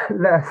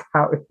 let us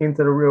out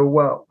into the real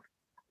world.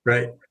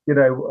 Right.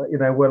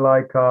 We're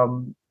like,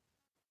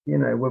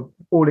 we're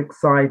all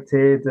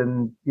excited,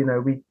 and,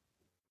 and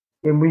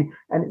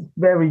it's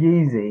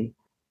very easy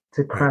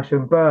to crash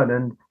and burn.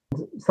 And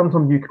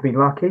sometimes you can be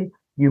lucky.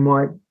 You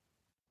might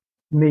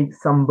meet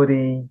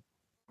somebody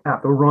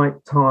at the right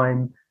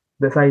time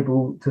that's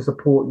able to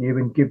support you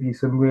and give you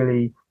some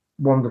really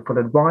wonderful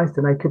advice.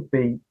 And they could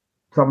be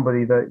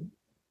somebody that,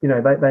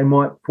 they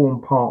might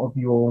form part of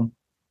your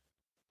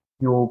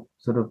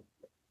sort of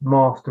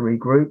mastery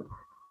group.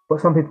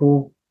 But some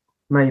people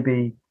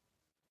maybe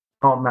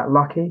aren't that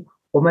lucky,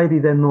 or maybe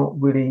they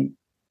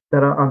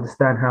don't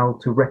understand how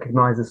to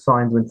recognize the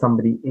signs when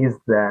somebody is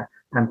there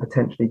and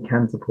potentially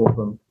can support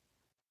them.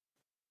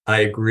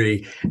 I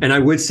agree. And I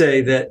would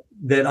say that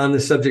on the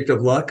subject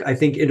of luck, I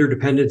think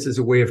interdependence is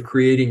a way of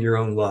creating your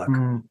own luck.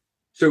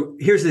 So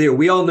here's the deal.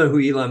 We all know who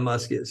Elon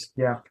Musk is.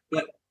 Yeah.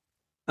 But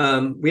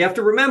we have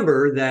to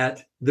remember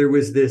that there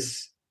was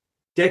this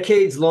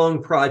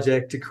decades-long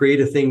project to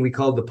create a thing we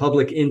called the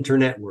public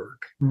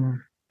internetwork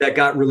that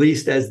got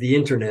released as the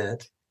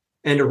internet.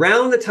 And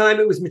around the time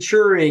it was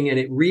maturing and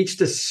it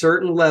reached a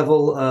certain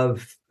level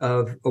of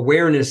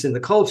awareness in the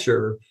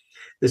culture,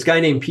 this guy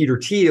named Peter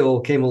Thiel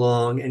came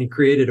along and he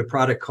created a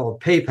product called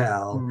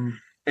PayPal.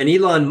 And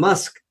Elon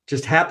Musk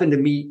just happened to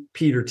meet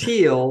Peter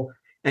Thiel,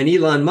 and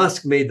Elon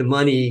Musk made the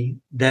money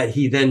that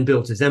he then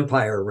built his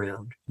empire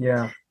around.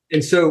 Yeah.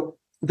 And so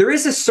there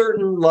is a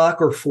certain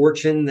luck or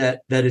fortune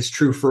that is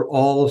true for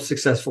all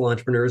successful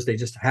entrepreneurs. They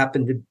just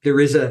happen to, there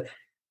is a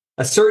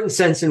certain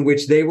sense in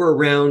which they were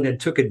around and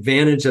took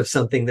advantage of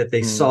something that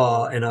they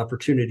saw an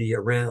opportunity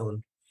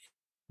around.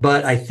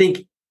 But I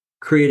think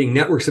creating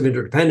networks of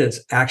interdependence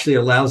actually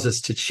allows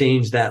us to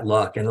change that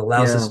luck and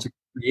allows us to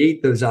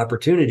create those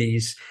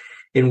opportunities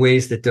in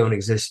ways that don't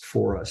exist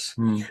for us.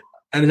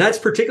 I mean, that's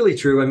particularly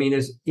true. I mean,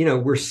 as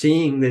we're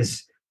seeing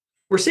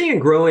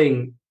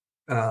growing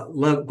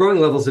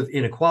levels of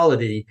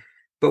inequality,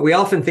 but we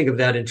often think of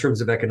that in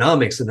terms of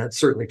economics, and that's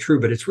certainly true,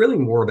 but it's really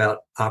more about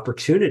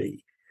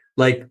opportunity.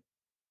 Like,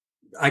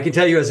 I can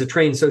tell you as a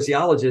trained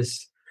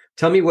sociologist,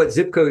 tell me what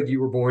zip code you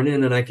were born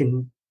in, and I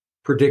can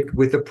predict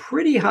with a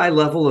pretty high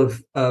level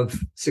of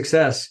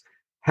success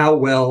how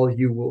well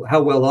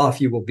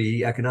off you will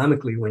be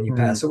economically when you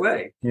pass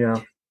away.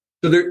 Yeah.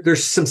 So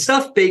there's some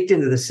stuff baked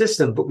into the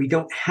system, but we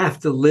don't have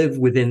to live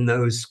within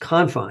those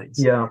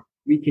confines. Yeah.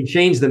 We can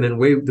change them, and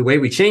the way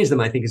we change them,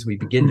 I think, is we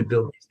begin to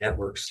build these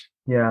networks.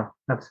 Yeah,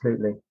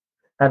 absolutely.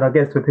 And I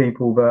guess for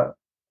people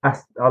I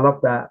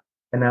love that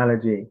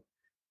analogy,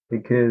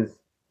 because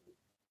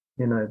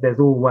there's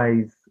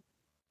always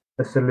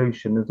a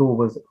solution, there's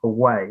always a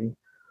way,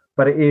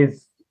 but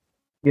it's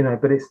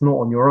not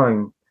on your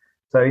own.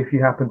 So if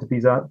you happen to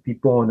be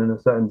born in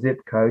a certain zip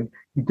code,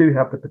 you do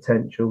have the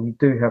potential, you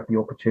do have the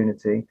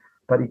opportunity,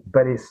 but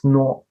it's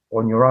not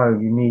on your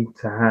own. You need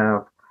to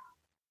have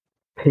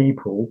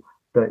people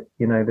that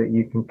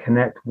you can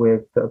connect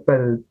with that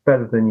are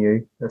better than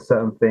you at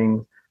certain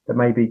things, that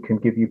maybe can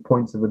give you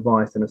points of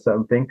advice in a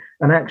certain thing,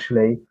 and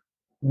actually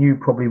you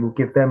probably will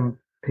give them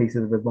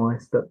pieces of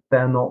advice that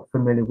they're not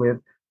familiar with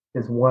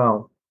as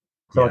well.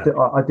 So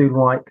I do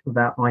like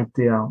that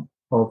idea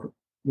of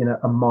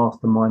a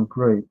mastermind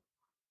group.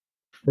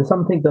 There's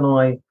something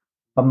that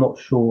I'm not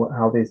sure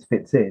how this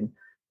fits in.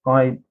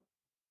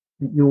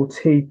 Your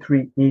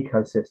T3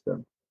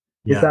 ecosystem,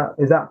 is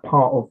that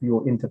part of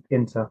your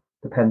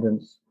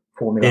interdependence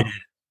formula?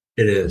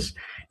 It is.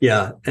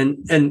 Yeah.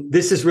 And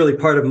this is really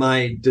part of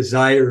my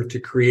desire to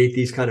create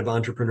these kind of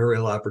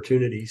entrepreneurial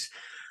opportunities.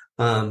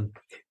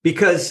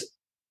 Because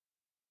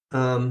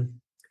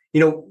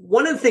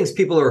one of the things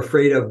people are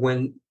afraid of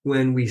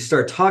when we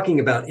start talking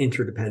about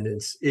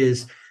interdependence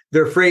is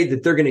they're afraid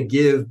that they're going to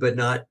give but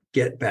not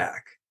get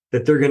back,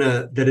 that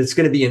it's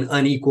going to be an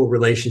unequal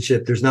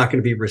relationship. There's not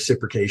going to be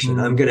reciprocation.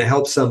 I'm going to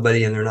help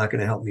somebody and they're not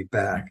going to help me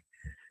back.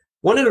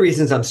 One of the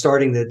reasons I've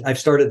started the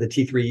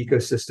T3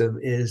 ecosystem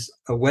is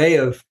a way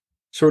of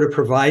sort of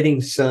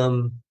providing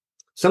some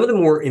of the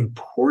more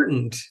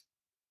important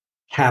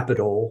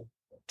capital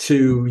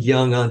to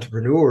young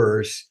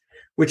entrepreneurs,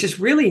 which is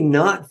really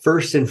not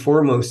first and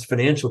foremost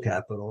financial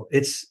capital.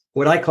 It's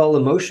what I call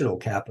emotional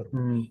capital.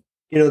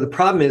 The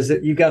problem is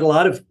that you've got a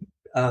lot of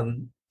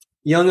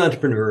young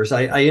entrepreneurs.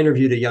 I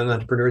interviewed a young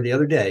entrepreneur the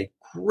other day,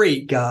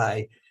 great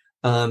guy.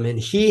 And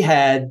he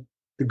had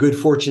the good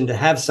fortune to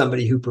have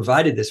somebody who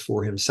provided this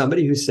for him,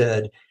 somebody who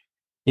said,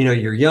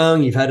 you're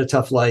young, you've had a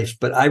tough life,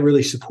 but I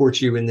really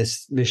support you in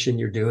this mission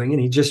you're doing.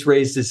 And he just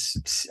raised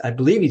I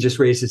believe he just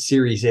raised his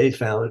Series A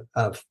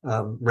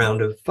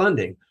round of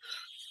funding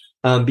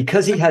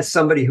because he has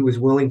somebody who is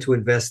willing to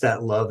invest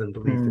that love and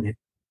belief in him.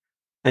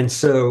 And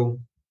so,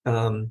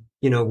 one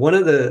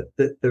of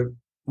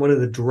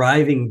the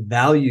driving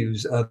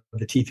values of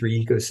the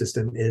T3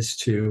 ecosystem is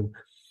to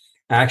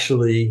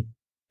actually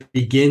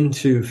begin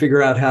to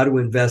figure out how to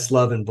invest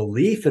love and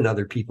belief in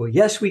other people.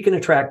 Yes, we can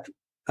attract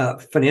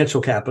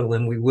financial capital,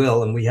 and we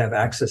will, and we have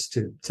access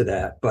to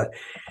that. But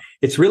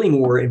it's really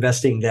more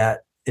investing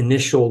that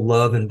initial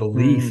love and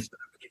belief so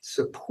that we can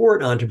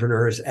support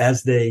entrepreneurs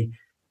as they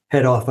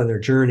head off on their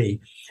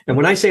journey. And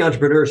when I say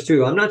entrepreneurs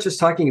too, I'm not just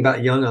talking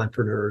about young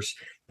entrepreneurs.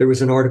 There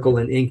was an article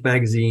in Inc.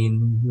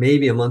 magazine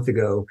maybe a month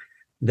ago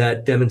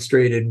that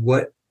demonstrated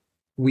what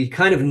we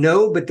kind of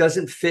know but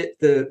doesn't fit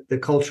the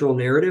cultural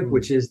narrative,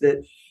 which is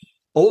that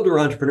older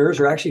entrepreneurs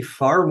are actually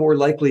far more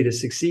likely to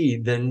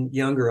succeed than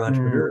younger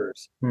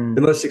entrepreneurs.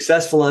 The most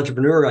successful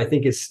entrepreneur, I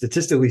think, is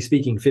statistically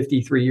speaking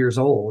 53 years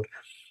old.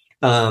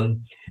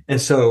 And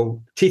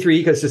so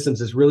T3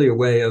 Ecosystems is really a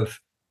way of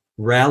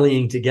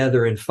rallying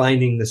together and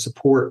finding the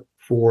support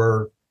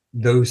for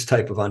those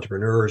type of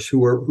entrepreneurs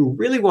who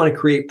really want to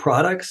create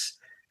products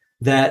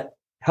that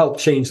help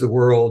change the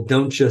world,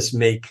 don't just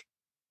make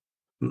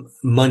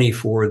money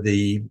for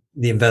the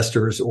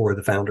investors or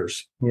the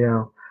founders.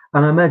 Yeah.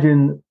 And I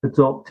imagine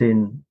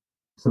adopting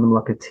something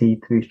like a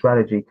T3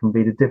 strategy can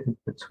be the difference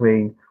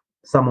between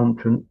some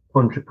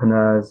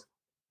entrepreneurs,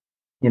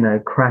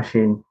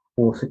 crashing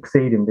or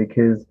succeeding,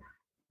 because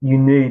you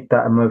need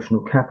that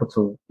emotional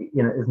capital,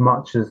 as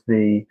much as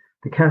the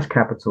cash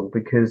capital,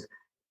 because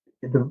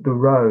the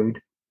road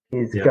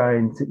is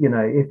going to,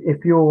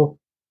 if you're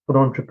an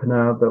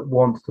entrepreneur that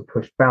wants to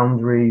push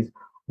boundaries,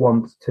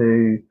 wants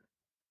to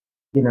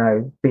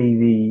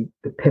be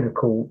the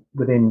pinnacle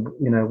within,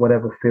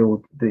 whatever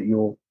field that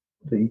you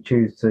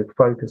choose to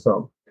focus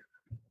on.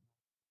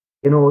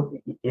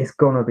 It's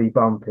gonna be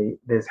bumpy.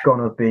 There's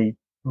gonna be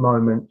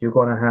moments. You're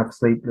gonna have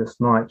sleepless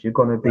nights. You're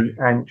gonna be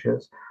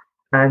anxious,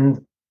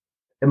 and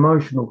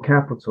emotional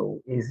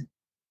capital is,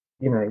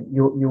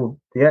 you're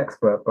the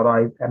expert, but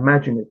I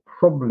imagine it's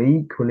probably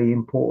equally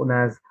important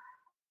as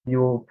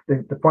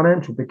the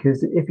financial,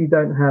 because if you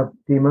don't have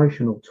the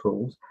emotional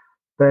tools,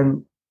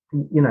 then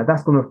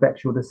that's going to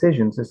affect your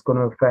decisions. It's going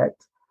to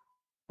affect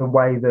the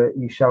way that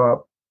you show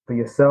up for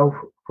yourself,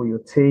 for your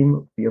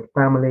team, for your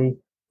family,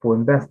 for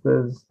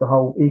investors, the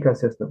whole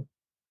ecosystem.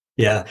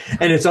 Yeah.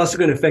 And it's also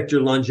going to affect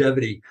your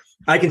longevity.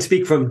 I can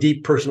speak from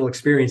deep personal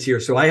experience here.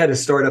 So I had a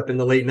startup in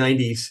the late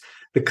 90s.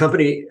 The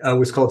company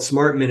was called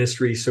Smart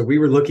Ministry. So we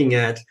were looking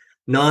at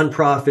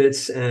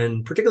nonprofits,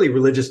 and particularly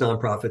religious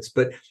nonprofits,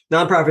 but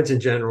nonprofits in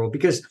general,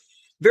 because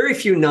very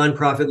few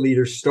nonprofit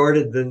leaders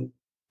started the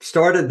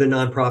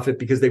nonprofit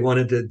because they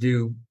wanted to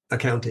do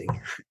accounting,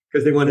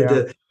 because they wanted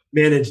to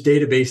manage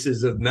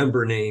databases of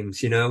member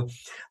names,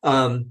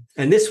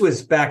 and this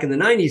was back in the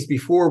 90s,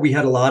 before we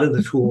had a lot of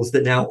the tools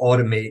that now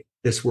automate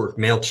this work,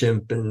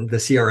 MailChimp and the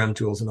CRM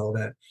tools and all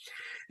that.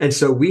 And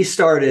so I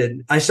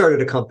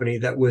started a company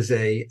that was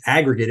a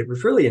aggregate. It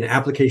was really an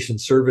application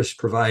service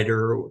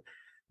provider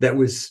that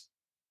was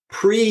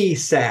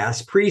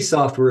pre-SaaS,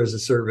 pre-software as a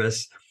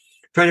service,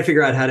 trying to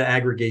figure out how to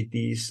aggregate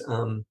these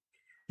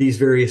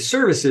various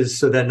services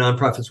so that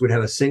nonprofits would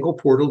have a single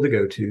portal to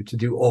go to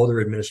do all their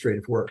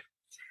administrative work.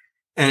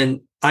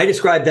 And I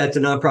describe that to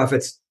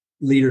nonprofits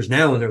leaders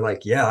now, and they're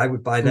like, yeah, I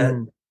would buy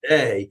that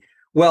today.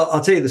 Well,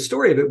 I'll tell you the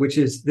story of it, which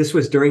is this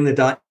was during the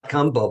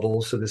dot-com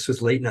bubble. So this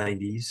was late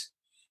 90s.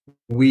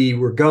 We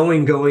were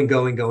going.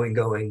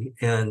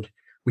 And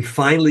we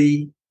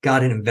finally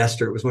got an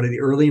investor. It was one of the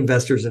early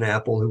investors in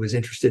Apple who was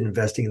interested in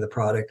investing in the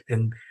product.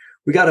 And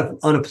we got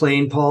on a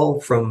plane,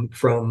 Paul, from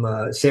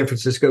San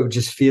Francisco,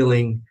 just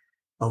feeling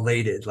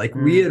elated, like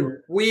we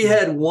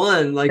had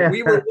won, like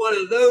we were one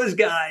of those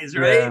guys,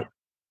 right? Yeah.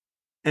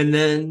 And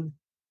then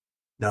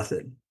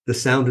nothing. The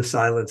sound of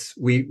silence.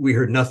 We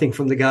heard nothing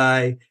from the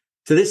guy.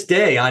 To this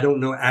day, I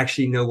don't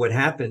actually know what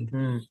happened.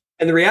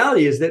 And the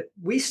reality is that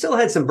we still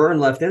had some burn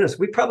left in us.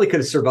 We probably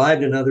could have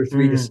survived another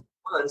 3 to 6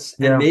 months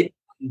and maybe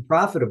been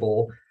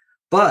profitable,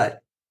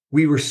 but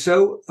we were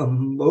so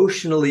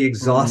emotionally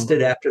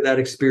exhausted after that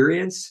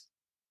experience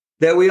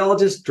that we all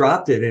just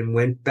dropped it and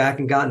went back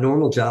and got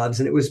normal jobs.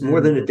 And it was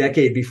more than a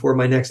decade before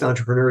my next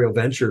entrepreneurial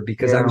venture,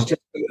 because I was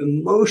just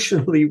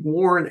emotionally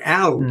worn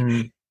out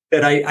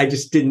that I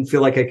just didn't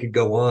feel like I could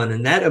go on.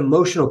 And that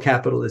emotional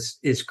capital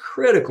is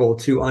critical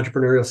to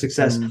entrepreneurial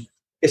success,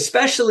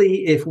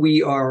 especially if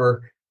we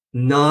are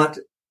not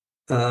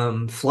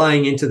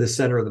flying into the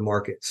center of the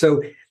market.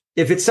 So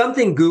if it's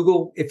something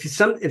if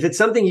it's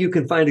something you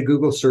can find a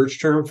Google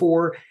search term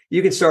for,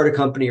 you can start a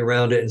company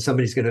around it and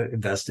somebody's going to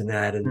invest in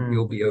that and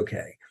you'll be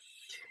okay.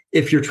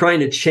 If you're trying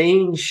to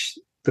change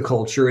the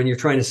culture and you're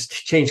trying to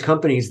change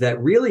companies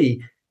that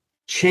really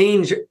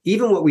change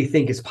even what we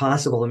think is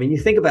possible. I mean, you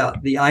think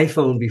about the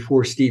iPhone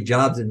before Steve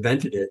Jobs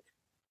invented it.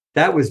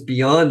 That was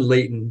beyond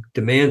latent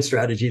demand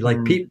strategy. Like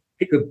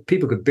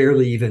people could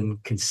barely even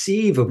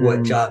conceive of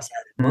what Jobs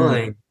had in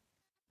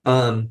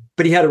mind.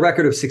 But he had a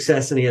record of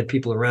success, and he had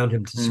people around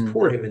him to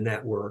support him in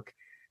that work.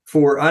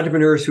 For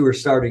entrepreneurs who are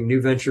starting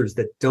new ventures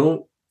that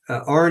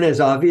aren't as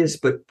obvious,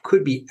 but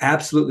could be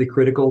absolutely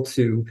critical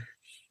to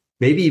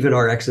maybe even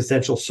our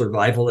existential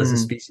survival as a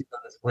species on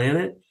this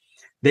planet,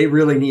 they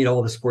really need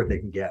all the support they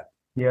can get.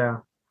 Yeah,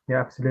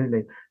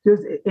 absolutely.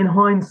 Just in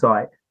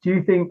hindsight, do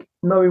you think,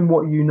 knowing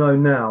what you know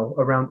now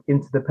around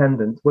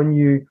interdependence, when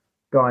you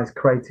guys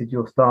created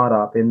your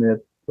startup in the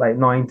late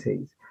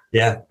 90s,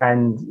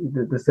 and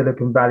the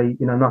Silicon Valley,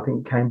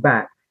 nothing came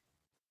back,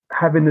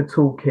 having the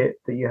toolkit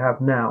that you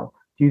have now,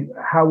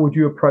 how would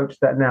you approach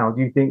that now?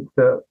 Do you think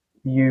that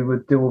you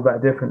would do all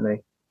that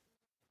differently?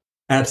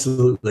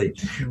 Absolutely.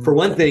 For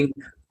one thing,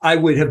 I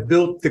would have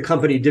built the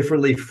company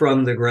differently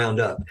from the ground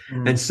up.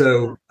 And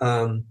so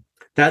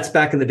that's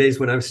back in the days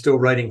when I was still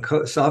writing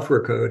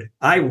software code.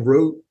 I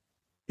wrote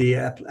the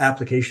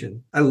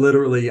application. I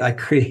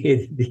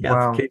created the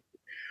application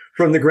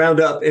from the ground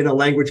up in a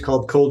language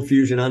called Cold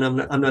Fusion. And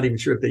I'm not even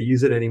sure if they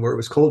use it anymore. It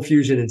was Cold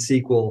Fusion and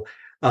SQL.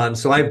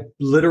 So I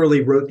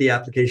literally wrote the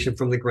application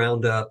from the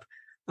ground up.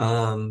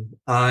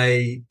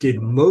 I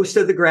did most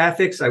of the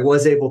graphics. I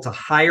was able to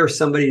hire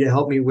somebody to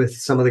help me with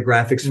some of the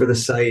graphics for the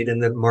site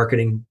and the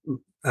marketing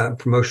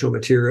promotional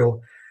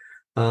material.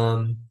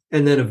 And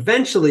then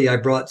eventually I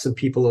brought some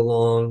people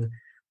along,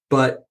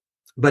 but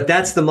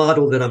that's the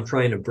model that I'm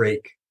trying to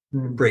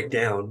break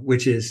down,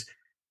 which is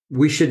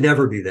we should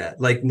never do that.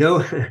 Like,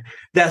 no,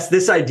 that's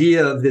this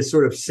idea of this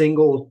sort of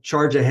single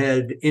charge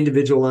ahead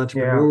individual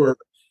entrepreneur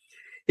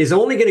is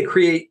only going to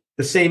create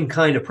the same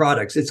kind of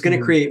products. It's going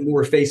to create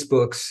more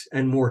Facebooks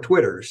and more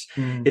Twitters.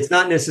 It's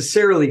not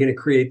necessarily going to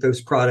create those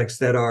products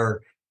that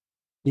are,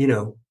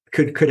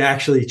 could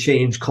actually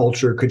change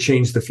culture, could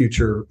change the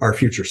future, our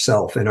future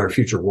self and our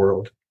future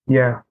world.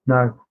 Yeah,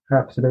 no,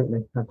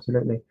 absolutely.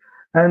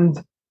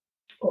 And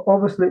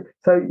obviously,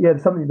 so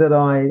something that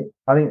I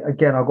think,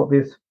 again, I got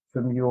this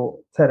from your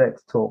TEDx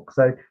talk.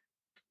 So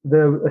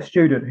a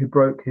student who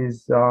broke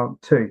his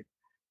tooth,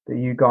 that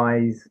you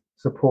guys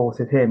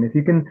supported him. If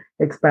you can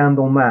expand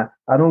on that,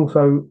 and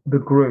also the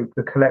group,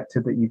 the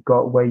collective that you've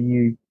got where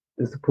you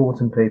are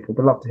supporting people.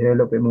 I'd love to hear a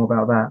little bit more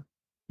about that.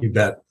 You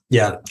bet.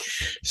 Yeah.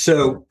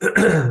 So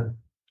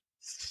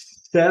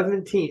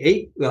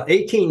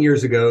 18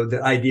 years ago,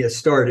 the idea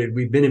started.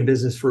 We've been in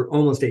business for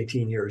almost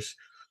 18 years.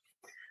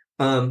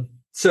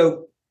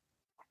 So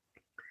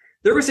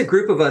there was a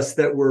group of us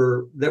that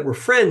were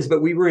friends,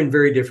 but we were in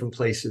very different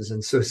places.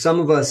 And so some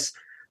of us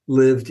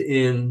lived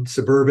in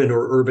suburban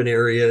or urban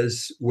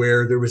areas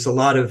where there was a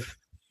lot of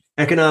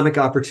economic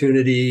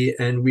opportunity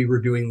and we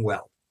were doing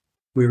well.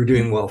 We were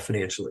doing well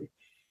financially.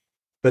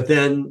 But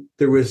then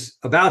there was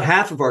about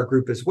half of our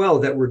group as well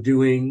that were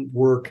doing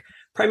work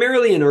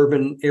primarily in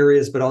urban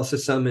areas, but also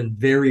some in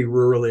very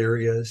rural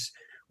areas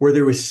where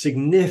there was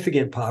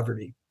significant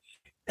poverty.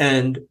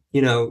 And,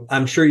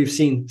 I'm sure you've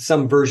seen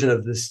some version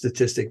of this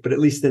statistic, but at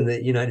least in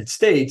the United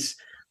States,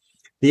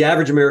 the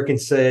average American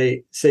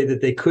say that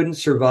they couldn't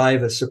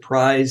survive a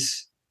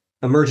surprise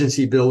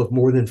emergency bill of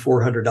more than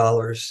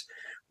 $400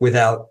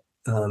 without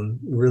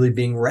really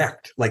being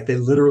wrecked. Like they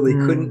literally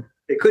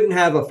couldn't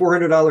have a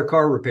 $400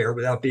 car repair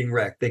without being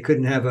wrecked. They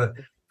couldn't have a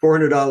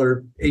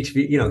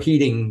 $400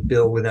 heating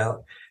bill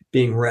without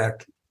being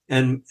wrecked.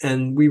 And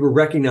we were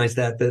recognized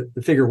that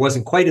the figure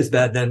wasn't quite as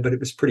bad then, but it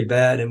was pretty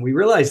bad. And we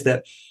realized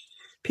that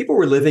people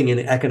were living in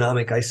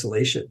economic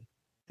isolation.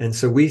 And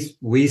so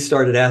we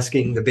started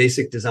asking the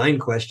basic design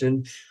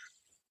question,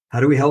 how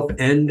do we help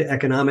end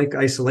economic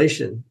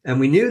isolation?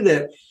 And we knew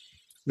that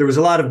there was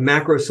a lot of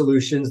macro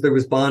solutions. There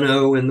was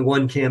Bono and the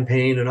One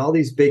Campaign and all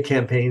these big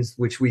campaigns,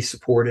 which we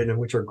supported and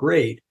which are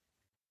great.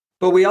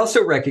 But we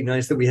also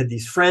recognized that we had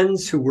these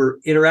friends who were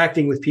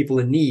interacting with people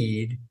in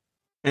need,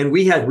 and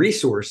we had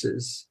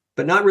resources,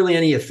 but not really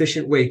any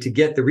efficient way to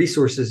get the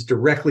resources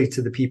directly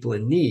to the people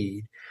in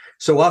need.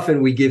 So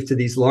often we give to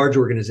these large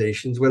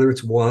organizations, whether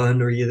it's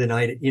One or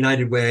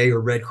United Way or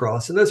Red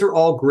Cross, and those are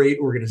all great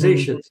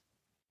organizations.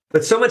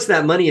 But so much of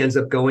that money ends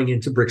up going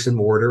into bricks and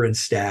mortar and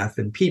staff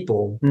and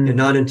people and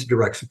not into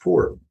direct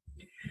support.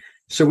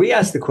 So we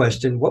asked the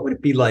question, what would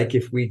it be like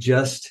if we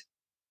just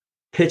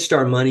pitched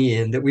our money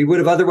in that we would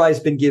have otherwise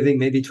been giving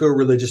maybe to a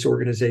religious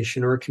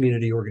organization or a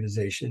community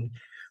organization?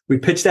 We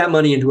pitched that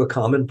money into a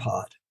common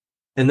pot.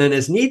 And then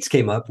as needs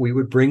came up, we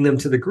would bring them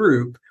to the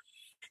group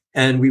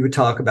and we would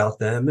talk about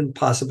them and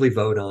possibly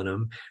vote on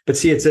them. But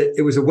see,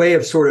 it was a way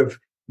of sort of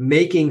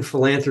making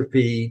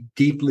philanthropy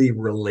deeply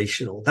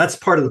relational. That's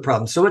part of the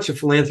problem. So much of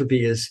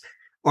philanthropy is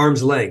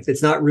arm's length.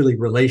 It's not really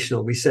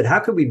relational. We said, how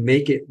could we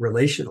make it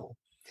relational?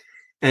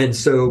 And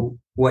so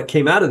what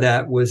came out of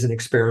that was an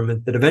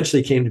experiment that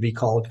eventually came to be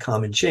called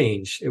Common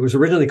Change. It was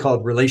originally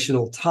called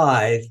Relational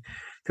Tithe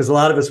because a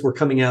lot of us were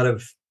coming out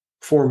of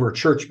former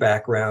church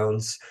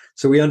backgrounds.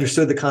 So we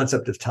understood the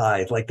concept of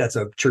tithe, like that's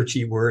a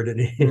churchy word, and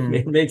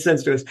it made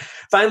sense to us.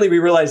 Finally, we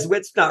realized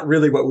it's not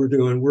really what we're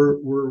doing.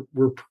 We're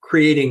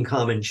creating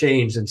common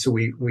change. And so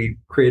we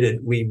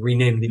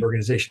renamed the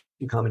organization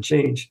Common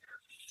Change.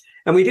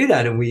 And we do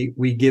that. And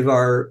we give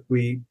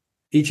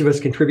each of us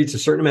contributes a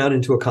certain amount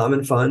into a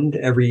common fund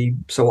every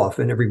so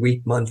often, every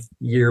week, month,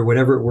 year,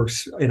 whatever it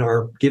works in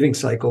our giving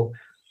cycle.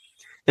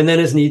 And then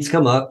as needs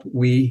come up,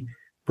 we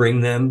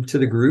bring them to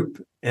the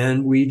group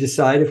and we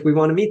decide if we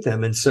want to meet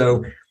them. And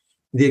so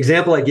the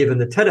example I give in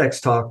the TEDx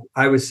talk,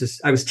 I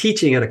was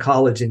teaching at a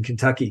college in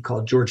Kentucky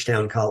called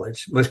Georgetown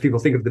College. Most people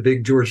think of the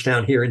big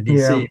Georgetown here in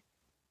DC. Yeah.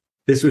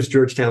 This was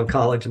Georgetown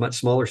College, a much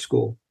smaller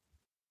school.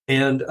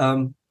 And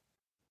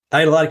I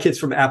had a lot of kids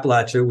from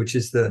Appalachia, which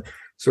is the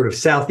sort of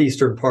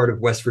southeastern part of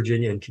West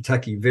Virginia and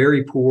Kentucky,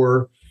 very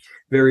poor,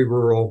 very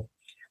rural.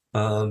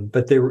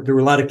 But there were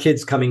a lot of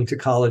kids coming to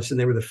college, and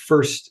they were the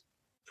first,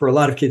 for a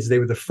lot of kids, they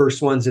were the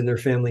first ones in their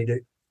family to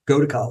go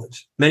to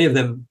college. Many of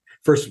them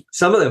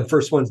some of them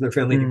first ones in their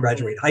family to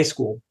graduate high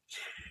school.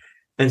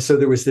 And so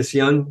there was this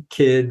young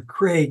kid,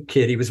 great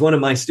kid. He was one of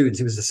my students.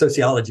 He was a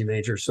sociology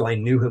major, so I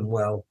knew him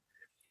well.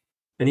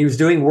 And he was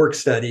doing work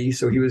study.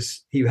 So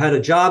he had a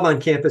job on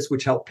campus,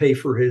 which helped pay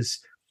for his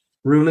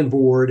room and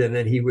board. And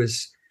then he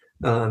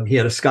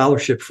had a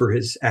scholarship for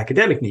his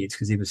academic needs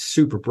because he was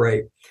super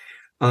bright.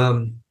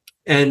 And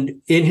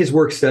in his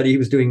work study, he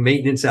was doing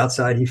maintenance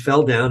outside. He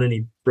fell down and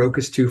he broke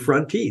his 2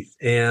 front teeth.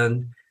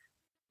 And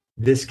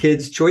this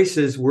kid's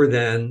choices were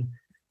then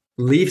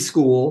leave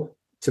school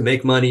to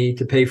make money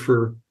to pay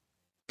for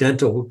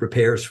dental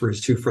repairs for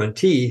his 2 front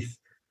teeth,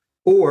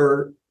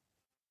 or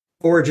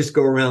just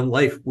go around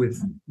life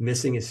with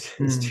missing his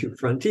 2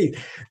 front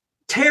teeth.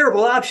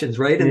 Terrible options,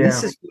 right? And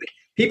this is,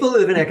 people who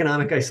live in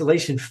economic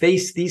isolation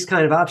face these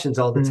kind of options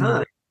all the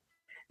time.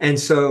 And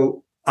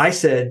so I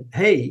said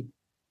to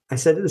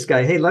this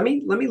guy, hey, let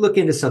me look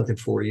into something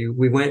for you.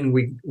 We went and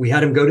we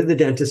had him go to the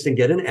dentist and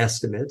get an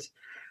estimate.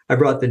 I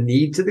brought the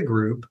need to the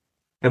group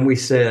and we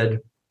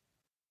said,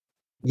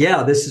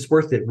 yeah, this is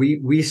worth it.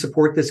 We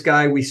support this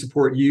guy. We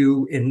support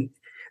you. And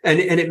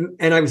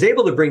I was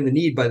able to bring the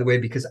need, by the way,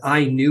 because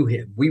I knew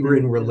him. We were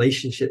in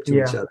relationship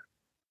to each other.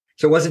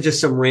 So it wasn't just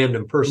some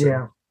random person.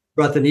 Yeah.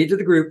 Brought the need to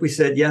the group. We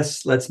said,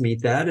 yes, let's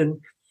meet that. And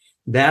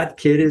that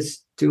kid is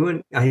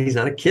he's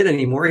not a kid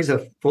anymore. He's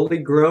a fully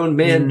grown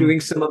man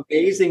doing some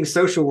amazing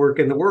social work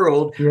in the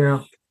world.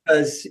 Yeah.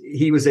 Because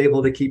he was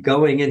able to keep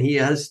going, and he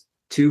has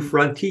 2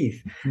 front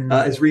teeth.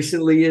 As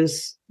recently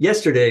as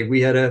yesterday,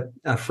 we had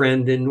a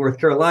friend in North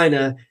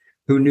Carolina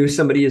who knew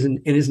somebody in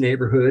his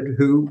neighborhood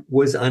who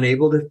was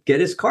unable to get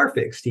his car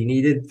fixed. He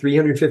needed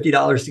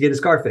 $350 to get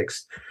his car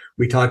fixed.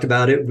 We talked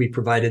about it. We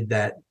provided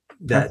that.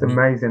 That's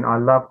amazing. I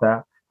love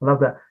that.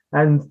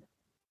 And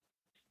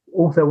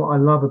also what I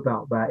love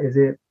about that is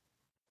it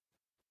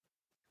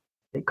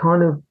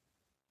kind of,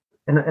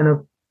 in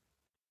a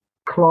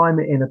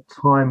climate, in a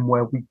time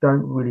where we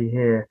don't really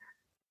hear,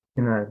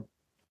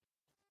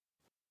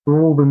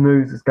 for all the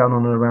news that's going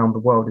on around the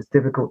world, it's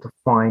difficult to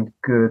find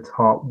good,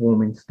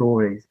 heartwarming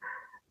stories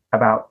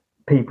about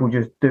people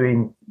just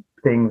doing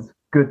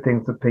good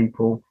things to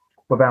people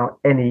without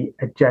any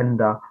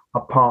agenda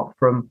apart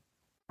from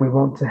we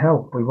want to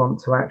help. We want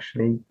to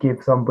actually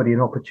give somebody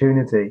an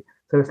opportunity.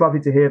 So it's lovely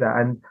to hear that.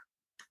 And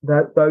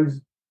that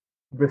those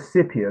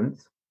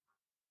recipients,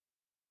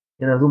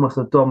 there's almost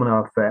a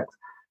domino effect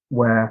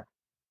where,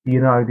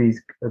 these are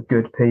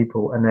good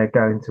people and they're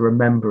going to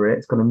remember it.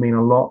 It's going to mean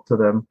a lot to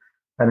them.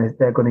 And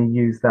they're going to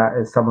use that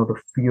as some of the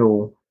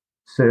fuel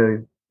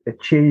to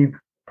achieve,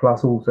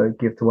 plus also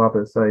give to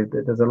others. So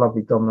there's a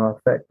lovely domino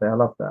effect there. I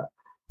love that.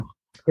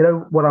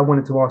 What I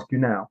wanted to ask you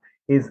now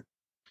is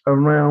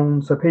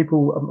around, so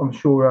people, I'm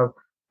sure,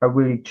 are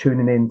really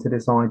tuning into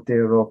this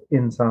idea of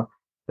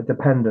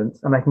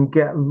interdependence, and they can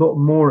get a lot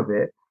more of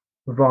it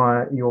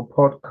via your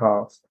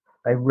podcast,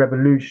 A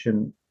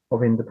Revolution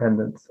of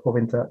Independence, of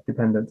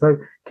Interdependence. So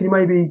can you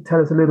maybe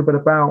tell us a little bit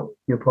about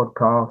your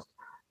podcast?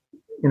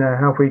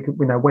 How frequent,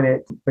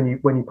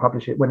 when you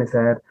publish it, when it's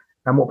aired,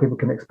 and what people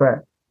can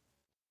expect.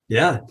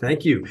 Yeah,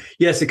 thank you.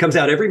 Yes, it comes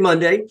out every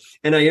Monday,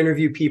 and I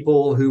interview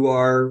people who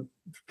are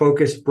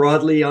focused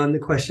broadly on the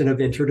question of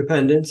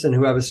interdependence and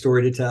who have a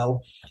story to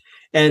tell.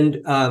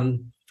 And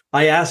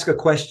I ask a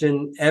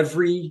question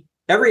every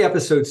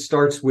episode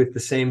starts with the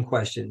same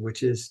question,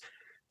 which is,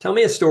 tell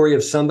me a story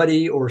of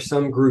somebody or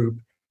some group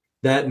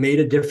that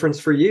made a difference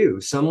for you.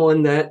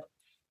 Someone that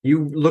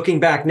you, looking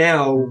back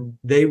now,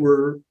 they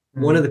were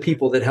one of the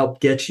people that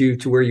helped get you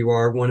to where you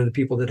are, one of the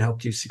people that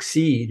helped you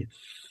succeed.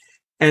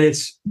 And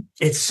it's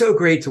so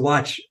great to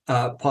watch,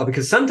 Paul,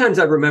 because sometimes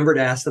I remember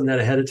to ask them that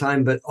ahead of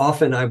time, but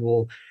often I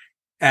will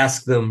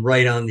ask them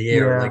right on the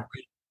air.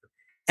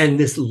 And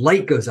this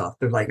light goes off.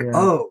 They're like,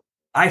 oh,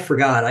 I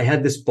forgot. I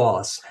had this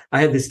boss. I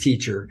had this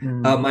teacher,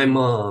 my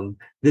mom,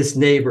 this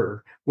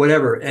neighbor,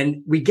 whatever.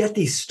 And we get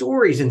these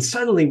stories and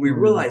suddenly we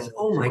realize,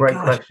 oh my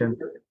gosh,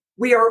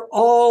 we are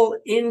all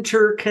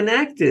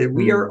interconnected.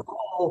 We are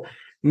all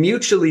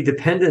mutually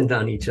dependent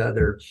on each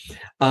other.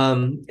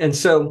 And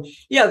so,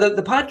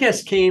 the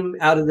podcast came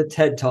out of the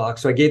TED Talk.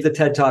 So I gave the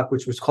TED Talk,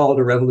 which was called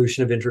A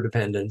Revolution of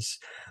Interdependence.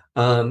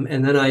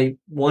 And then I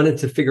wanted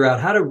to figure out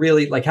how to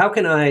really, how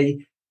can I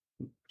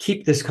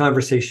keep this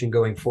conversation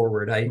going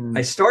forward?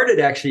 I started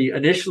actually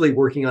initially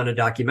working on a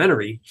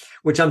documentary,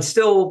 which I'm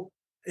still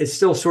it's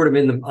still sort of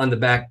on the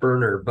back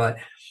burner. But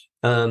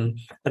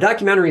a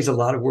documentary is a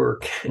lot of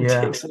work. It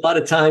takes a lot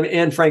of time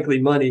and,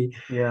 frankly, money.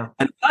 Yeah.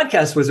 And the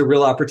podcast was a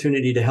real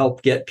opportunity to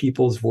help get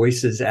people's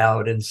voices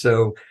out. And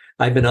so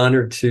I've been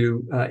honored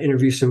to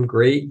interview some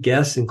great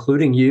guests,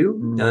 including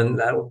you, and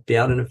that'll be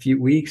out in a few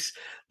weeks,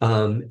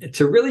 to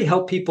really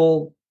help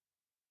people,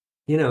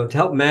 to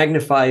help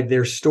magnify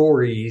their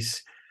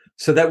stories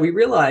so that we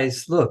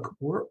realize, look,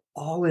 we're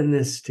all in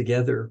this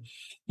together.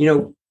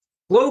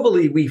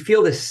 Globally, we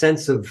feel this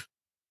sense of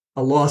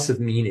a loss of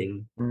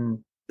meaning.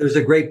 There's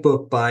a great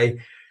book by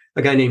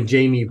a guy named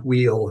Jamie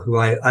Wheel, who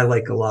I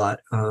like a lot,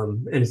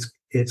 and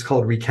it's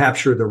called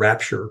Recapture the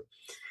Rapture.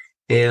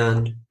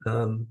 And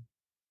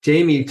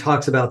Jamie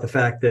talks about the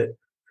fact that,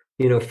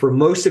 for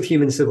most of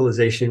human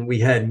civilization, we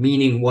had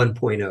meaning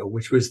 1.0,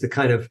 which was the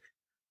kind of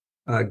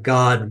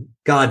God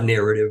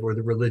narrative or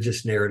the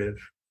religious narrative.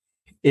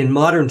 In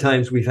modern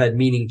times, we've had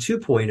meaning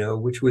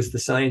 2.0, which was the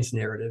science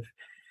narrative.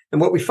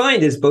 And what we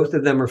find is both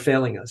of them are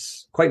failing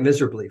us quite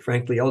miserably,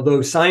 frankly.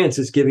 Although science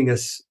is giving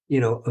us,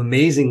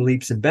 amazing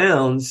leaps and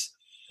bounds,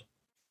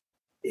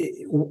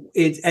 it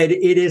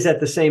is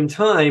at the same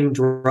time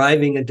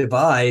driving a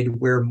divide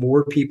where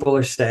more people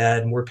are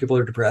sad, more people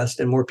are depressed,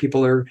 and more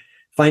people are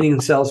finding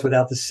themselves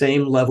without the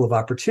same level of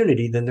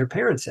opportunity than their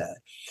parents had.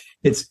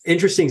 It's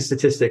interesting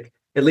statistic,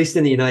 at least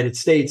in the United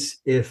States,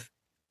 if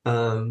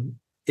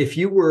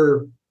you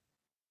were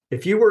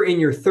in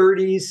your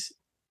 30s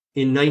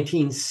in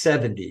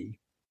 1970,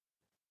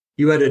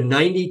 you had a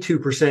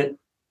 92%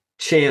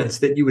 chance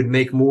that you would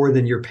make more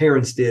than your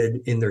parents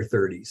did in their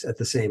 30s at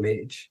the same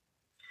age.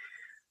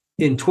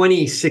 In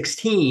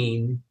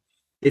 2016,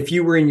 if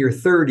you were in your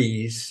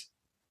 30s,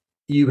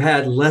 you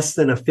had less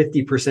than a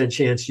 50%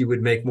 chance you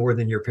would make more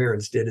than your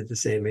parents did at the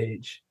same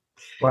age.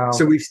 Wow.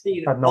 So we've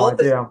seen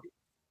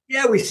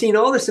we've seen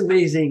all this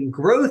amazing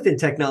growth in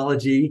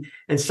technology,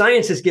 and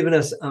science has given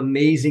us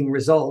amazing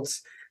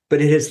results,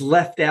 but it has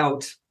left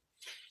out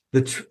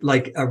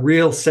a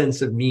real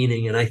sense of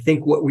meaning. And I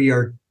think what we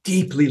are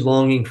deeply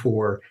longing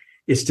for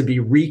is to be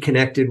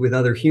reconnected with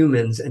other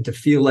humans and to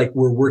feel like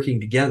we're working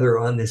together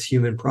on this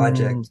human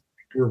project.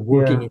 We're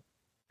working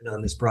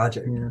on this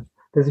project. Yeah.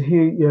 There's a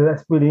huge,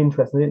 that's really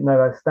interesting. I didn't know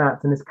those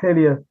stats. And it's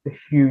clearly a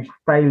huge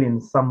failing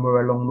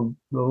somewhere along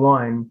the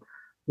line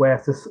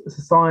where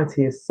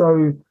society is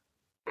so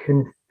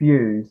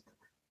confused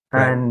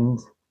and,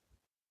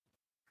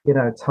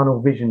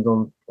 tunnel visions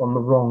on the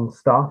wrong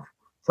stuff.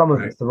 Some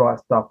of it's the right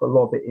stuff, but a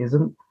lot of it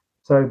isn't.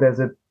 So there's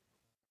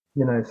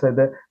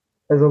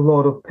there's a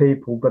lot of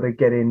people that are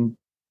getting,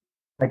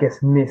 I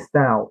guess, missed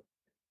out.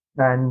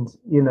 And,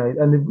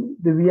 and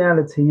the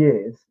reality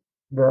is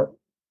that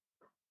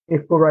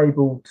if we're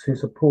able to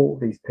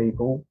support these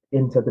people,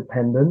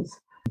 interdependence,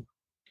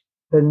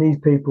 then these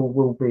people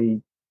will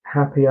be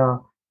happier,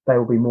 they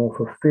will be more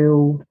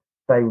fulfilled,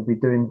 they will be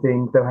doing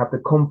things, they'll have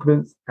the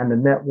confidence and the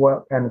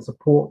network and the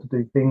support to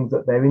do things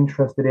that they're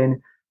interested in,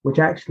 which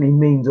actually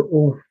means it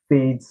all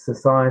feeds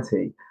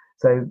society.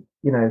 So,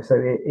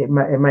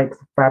 it makes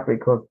the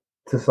fabric of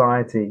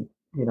society,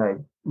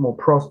 more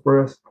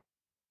prosperous,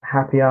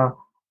 happier,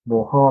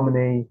 more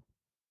harmony,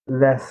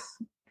 less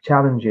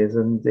challenges.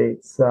 And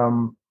it's, I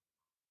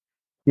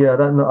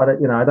don't know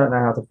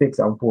how to fix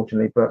it,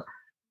 unfortunately, but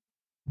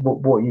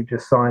what you've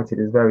just cited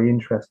is very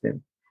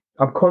interesting.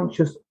 I'm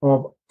conscious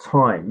of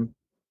time.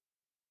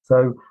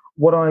 So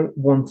what I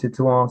wanted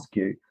to ask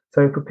you,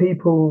 so for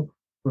people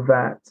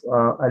that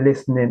are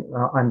listening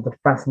and are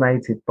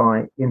fascinated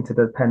by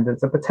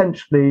interdependence, and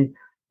potentially,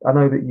 I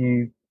know that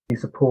you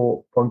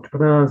support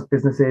entrepreneurs,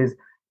 businesses.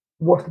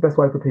 What's the best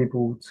way for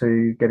people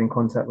to get in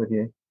contact with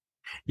you?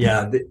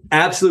 Yeah, the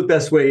absolute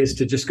best way is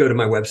to just go to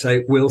my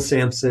website, Will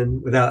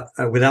Sampson, without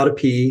a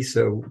P,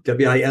 so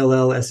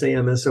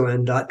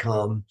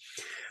WILLSAMSON.com.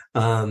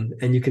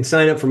 And you can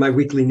sign up for my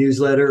weekly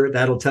newsletter.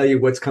 That'll tell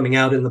you what's coming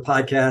out in the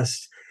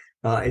podcast.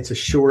 It's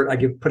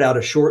put out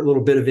a short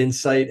little bit of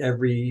insight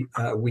every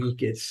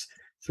week. It's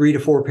 3 to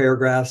 4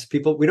 paragraphs.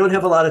 We don't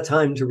have a lot of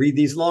time to read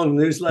these long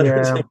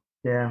newsletters.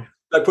 Yeah.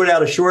 I put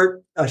out a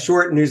short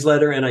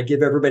newsletter, and I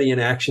give everybody an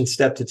action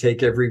step to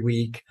take every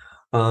week.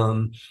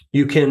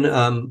 You can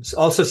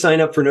also sign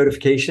up for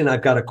notification.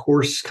 I've got a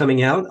course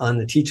coming out on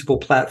the Teachable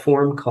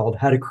platform called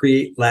How to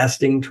Create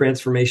Lasting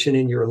Transformation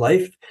in Your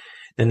Life.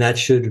 And that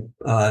should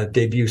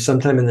debut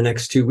sometime in the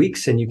next 2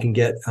 weeks. And you can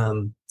get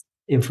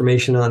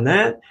information on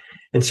that.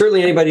 And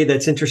certainly anybody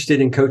that's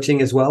interested in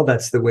coaching as well,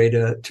 that's the way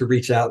to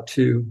reach out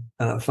to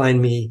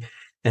find me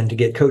and to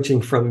get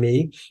coaching from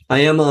me.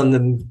 I am on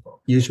the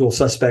usual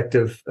suspect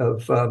of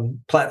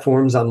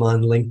platforms. I'm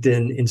on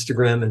LinkedIn,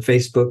 Instagram, and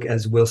Facebook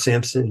as Will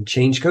Sampson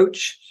Change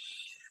Coach.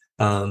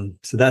 So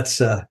that's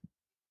sort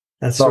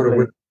of where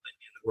I'm in the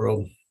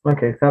world.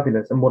 Okay,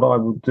 fabulous. And what I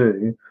will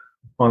do,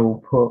 I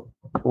will put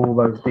all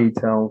those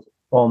details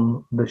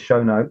on the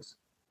show notes.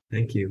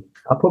 Thank you.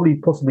 I'll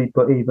possibly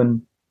put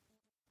even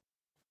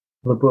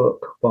the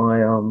book by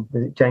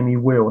is it Jamie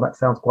Wheel? That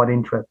sounds quite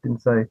interesting.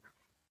 So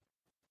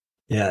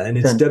yeah, and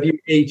it's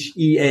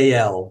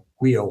WHEAL,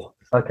 Wheel.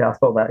 Okay, I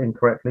spelled that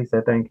incorrectly,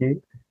 so thank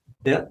you.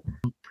 Yeah.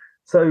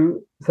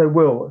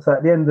 Will, so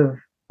at the end of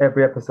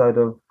every episode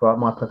of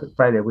My Perfect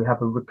Failure, we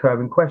have a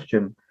recurring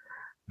question.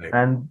 Right.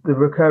 And the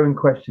recurring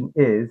question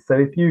is, so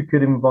if you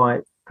could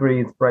invite 3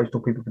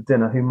 inspirational people for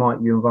dinner, who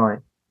might you invite?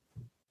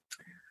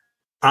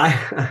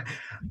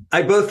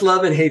 I both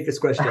love and hate this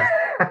question.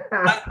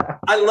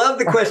 I love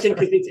the question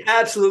because it's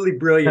absolutely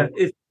brilliant.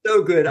 It's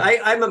so good.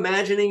 I'm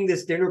imagining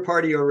this dinner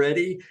party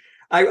already.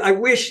 I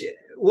wish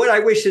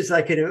is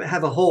I could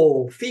have a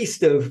whole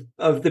feast of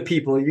the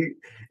people.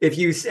 If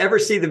you ever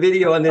see the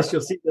video on this,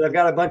 you'll see that I've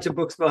got a bunch of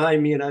books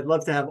behind me, and I'd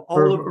love to have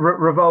all of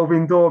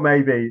revolving door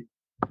maybe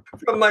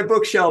from my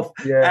bookshelf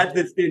at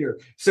this dinner.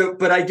 So,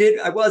 but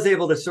I was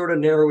able to sort of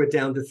narrow it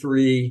down to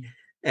 3,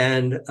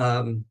 and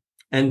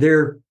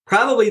they're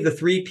probably the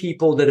 3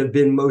 people that have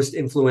been most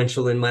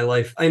influential in my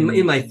life,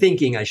 in my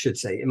thinking, I should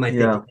say, in my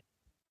thinking.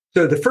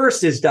 So the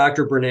first is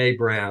Dr. Brené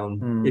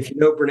Brown. If you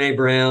know Brené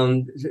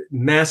Brown,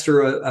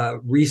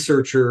 master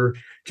researcher,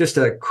 just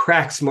a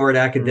crack smart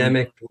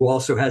academic who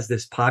also has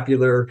this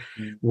popular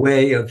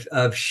way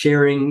of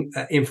sharing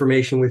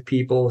information with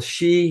people.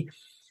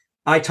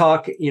 I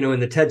talk, in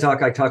the TED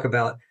Talk, I talk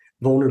about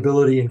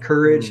vulnerability and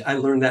courage. I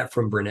learned that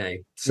from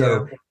Brené.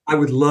 So I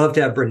would love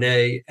to have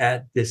Brené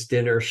at this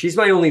dinner. She's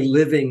my only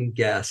living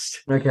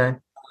guest. Okay.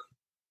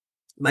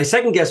 My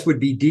second guest would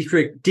be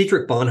Dietrich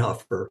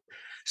Bonhoeffer.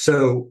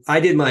 So I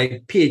did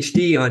my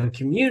PhD on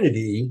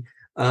community,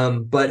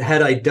 but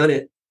had I done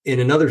it in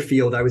another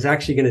field, I was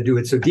actually going to do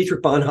it. So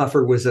Dietrich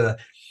Bonhoeffer was a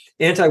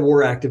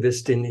anti-war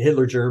activist in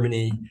Hitler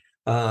Germany,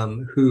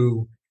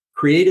 who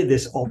created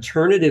this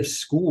alternative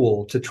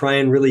school to try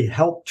and really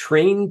help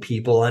train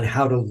people on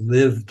how to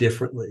live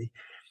differently.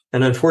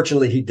 And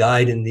unfortunately, he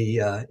died in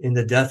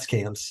the death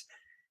camps.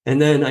 And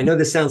then I know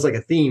this sounds like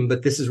a theme,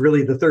 but this is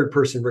really the third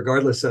person,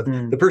 regardless of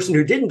the person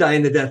who didn't die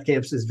in the death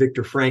camps is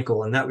Viktor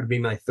Frankl. And that would be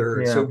my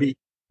third. So it'd be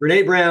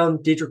Brené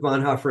Brown, Dietrich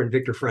Bonhoeffer, and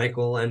Viktor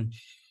Frankl. And,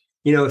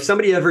 if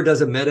somebody ever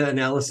does a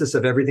meta-analysis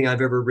of everything I've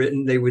ever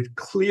written, they would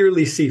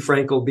clearly see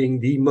Frankl being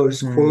the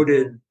most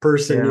quoted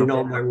person in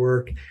all my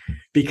work,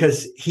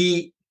 because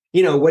he,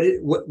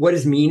 what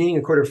is meaning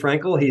according to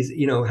Frankl? He's,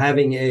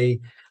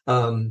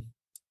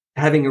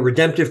 having a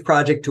redemptive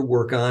project to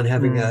work on,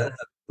 having a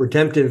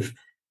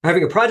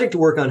project to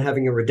work on,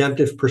 having a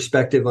redemptive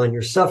perspective on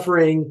your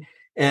suffering,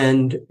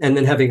 and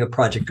then having a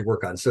project to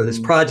work on. So this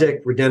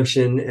project,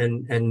 redemption,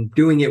 and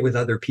doing it with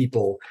other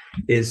people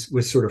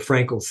was sort of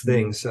Frankl's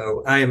thing.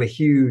 So I am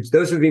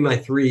those would be my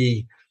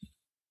 3,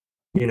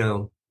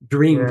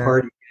 dream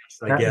party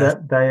guests, I guess.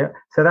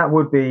 So that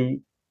would be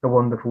a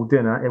wonderful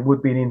dinner. It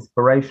would be an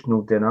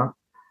inspirational dinner.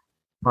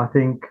 I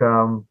think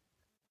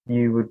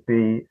you would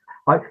be,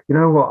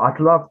 I'd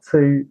love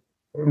to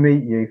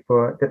meet you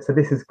so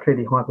this is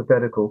clearly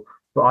hypothetical,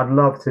 but I'd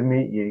love to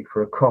meet you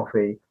for a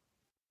coffee,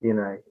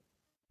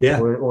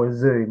 or a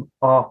Zoom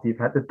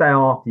the day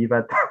after you've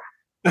had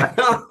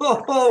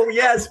oh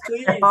yes,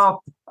 please.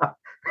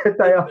 The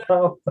day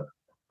after.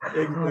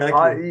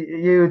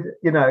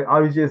 Exactly. I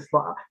was just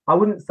like, I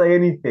wouldn't say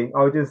anything.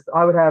 I would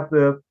have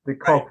the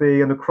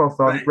coffee and the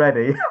croissant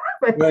ready.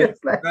 Right.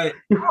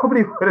 You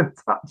probably wouldn't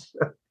touch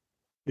it.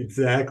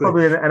 Exactly.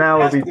 Probably an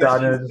hour would be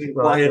done. And just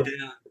quiet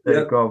down.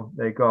 They're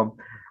gone.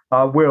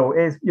 Will,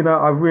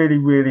 I really,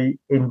 really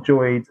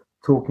enjoyed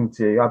talking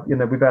to you.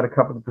 We've had a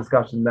couple of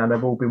discussions now.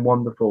 They've all been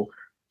wonderful.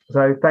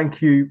 So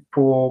thank you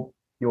for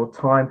your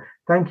time.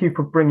 Thank you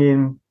for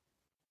bringing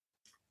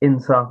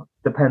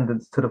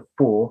interdependence to the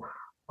fore.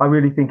 I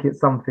really think it's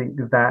something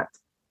that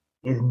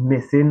is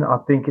missing. I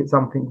think it's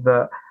something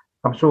that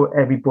I'm sure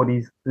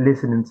everybody's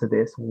listening to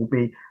this will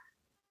be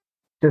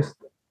just,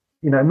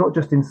 not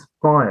just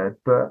inspired,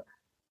 but,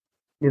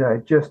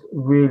 just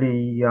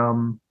really,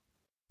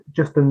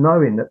 just the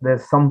knowing that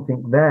there's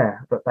something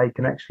there that they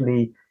can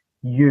actually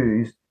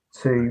use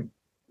to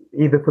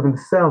either for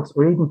themselves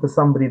or even for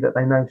somebody that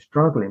they know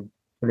struggling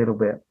a little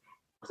bit.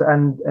 So,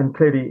 and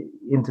clearly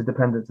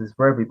interdependence is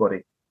for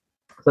everybody.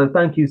 So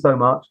thank you so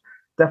much.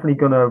 Definitely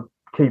going to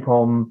keep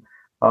on,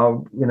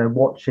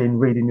 watching,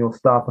 reading your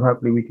stuff, and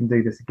hopefully we can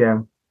do this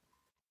again.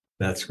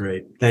 That's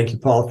great. Thank you,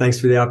 Paul. Thanks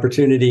for the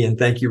opportunity. And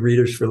thank you,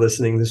 readers, for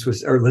listening.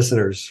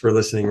 Listeners for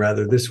listening,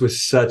 rather. This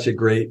was such a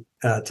great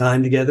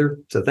time together.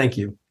 So thank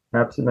you.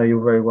 Absolutely.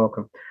 You're very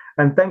welcome.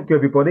 And thank you,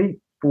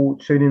 everybody, for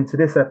tuning into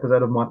this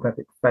episode of My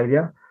Perfect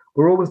Failure.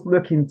 We're always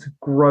looking to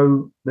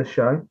grow the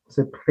show.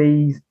 So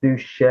please do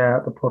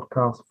share the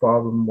podcast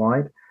far and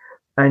wide.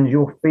 And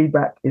your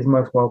feedback is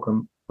most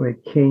welcome. We're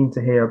keen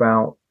to hear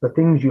about the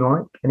things you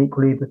like and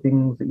equally the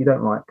things that you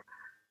don't like.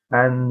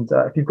 And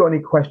if you've got any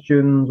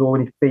questions or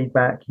any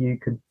feedback, you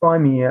can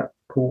find me at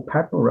Paul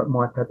Padmore at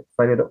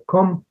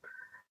myperfectfailure.com.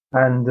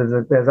 And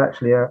there's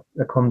actually a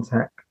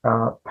contact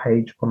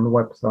page on the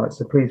website.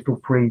 So please feel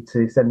free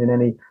to send in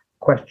any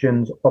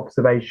questions,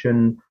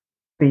 observation,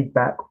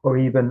 feedback, or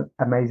even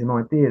amazing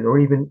ideas, or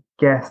even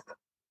guest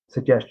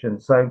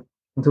suggestions. So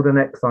until the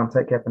next time,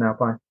 take care for now.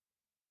 Bye.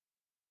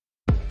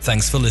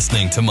 Thanks for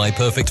listening to My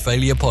Perfect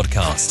Failure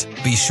podcast.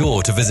 Be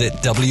sure to visit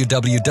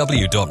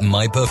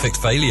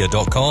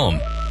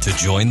www.myperfectfailure.com to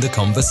join the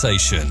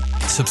conversation.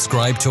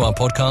 Subscribe to our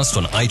podcast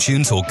on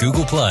iTunes or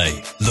Google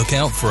Play. Look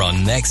out for our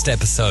next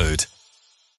episode.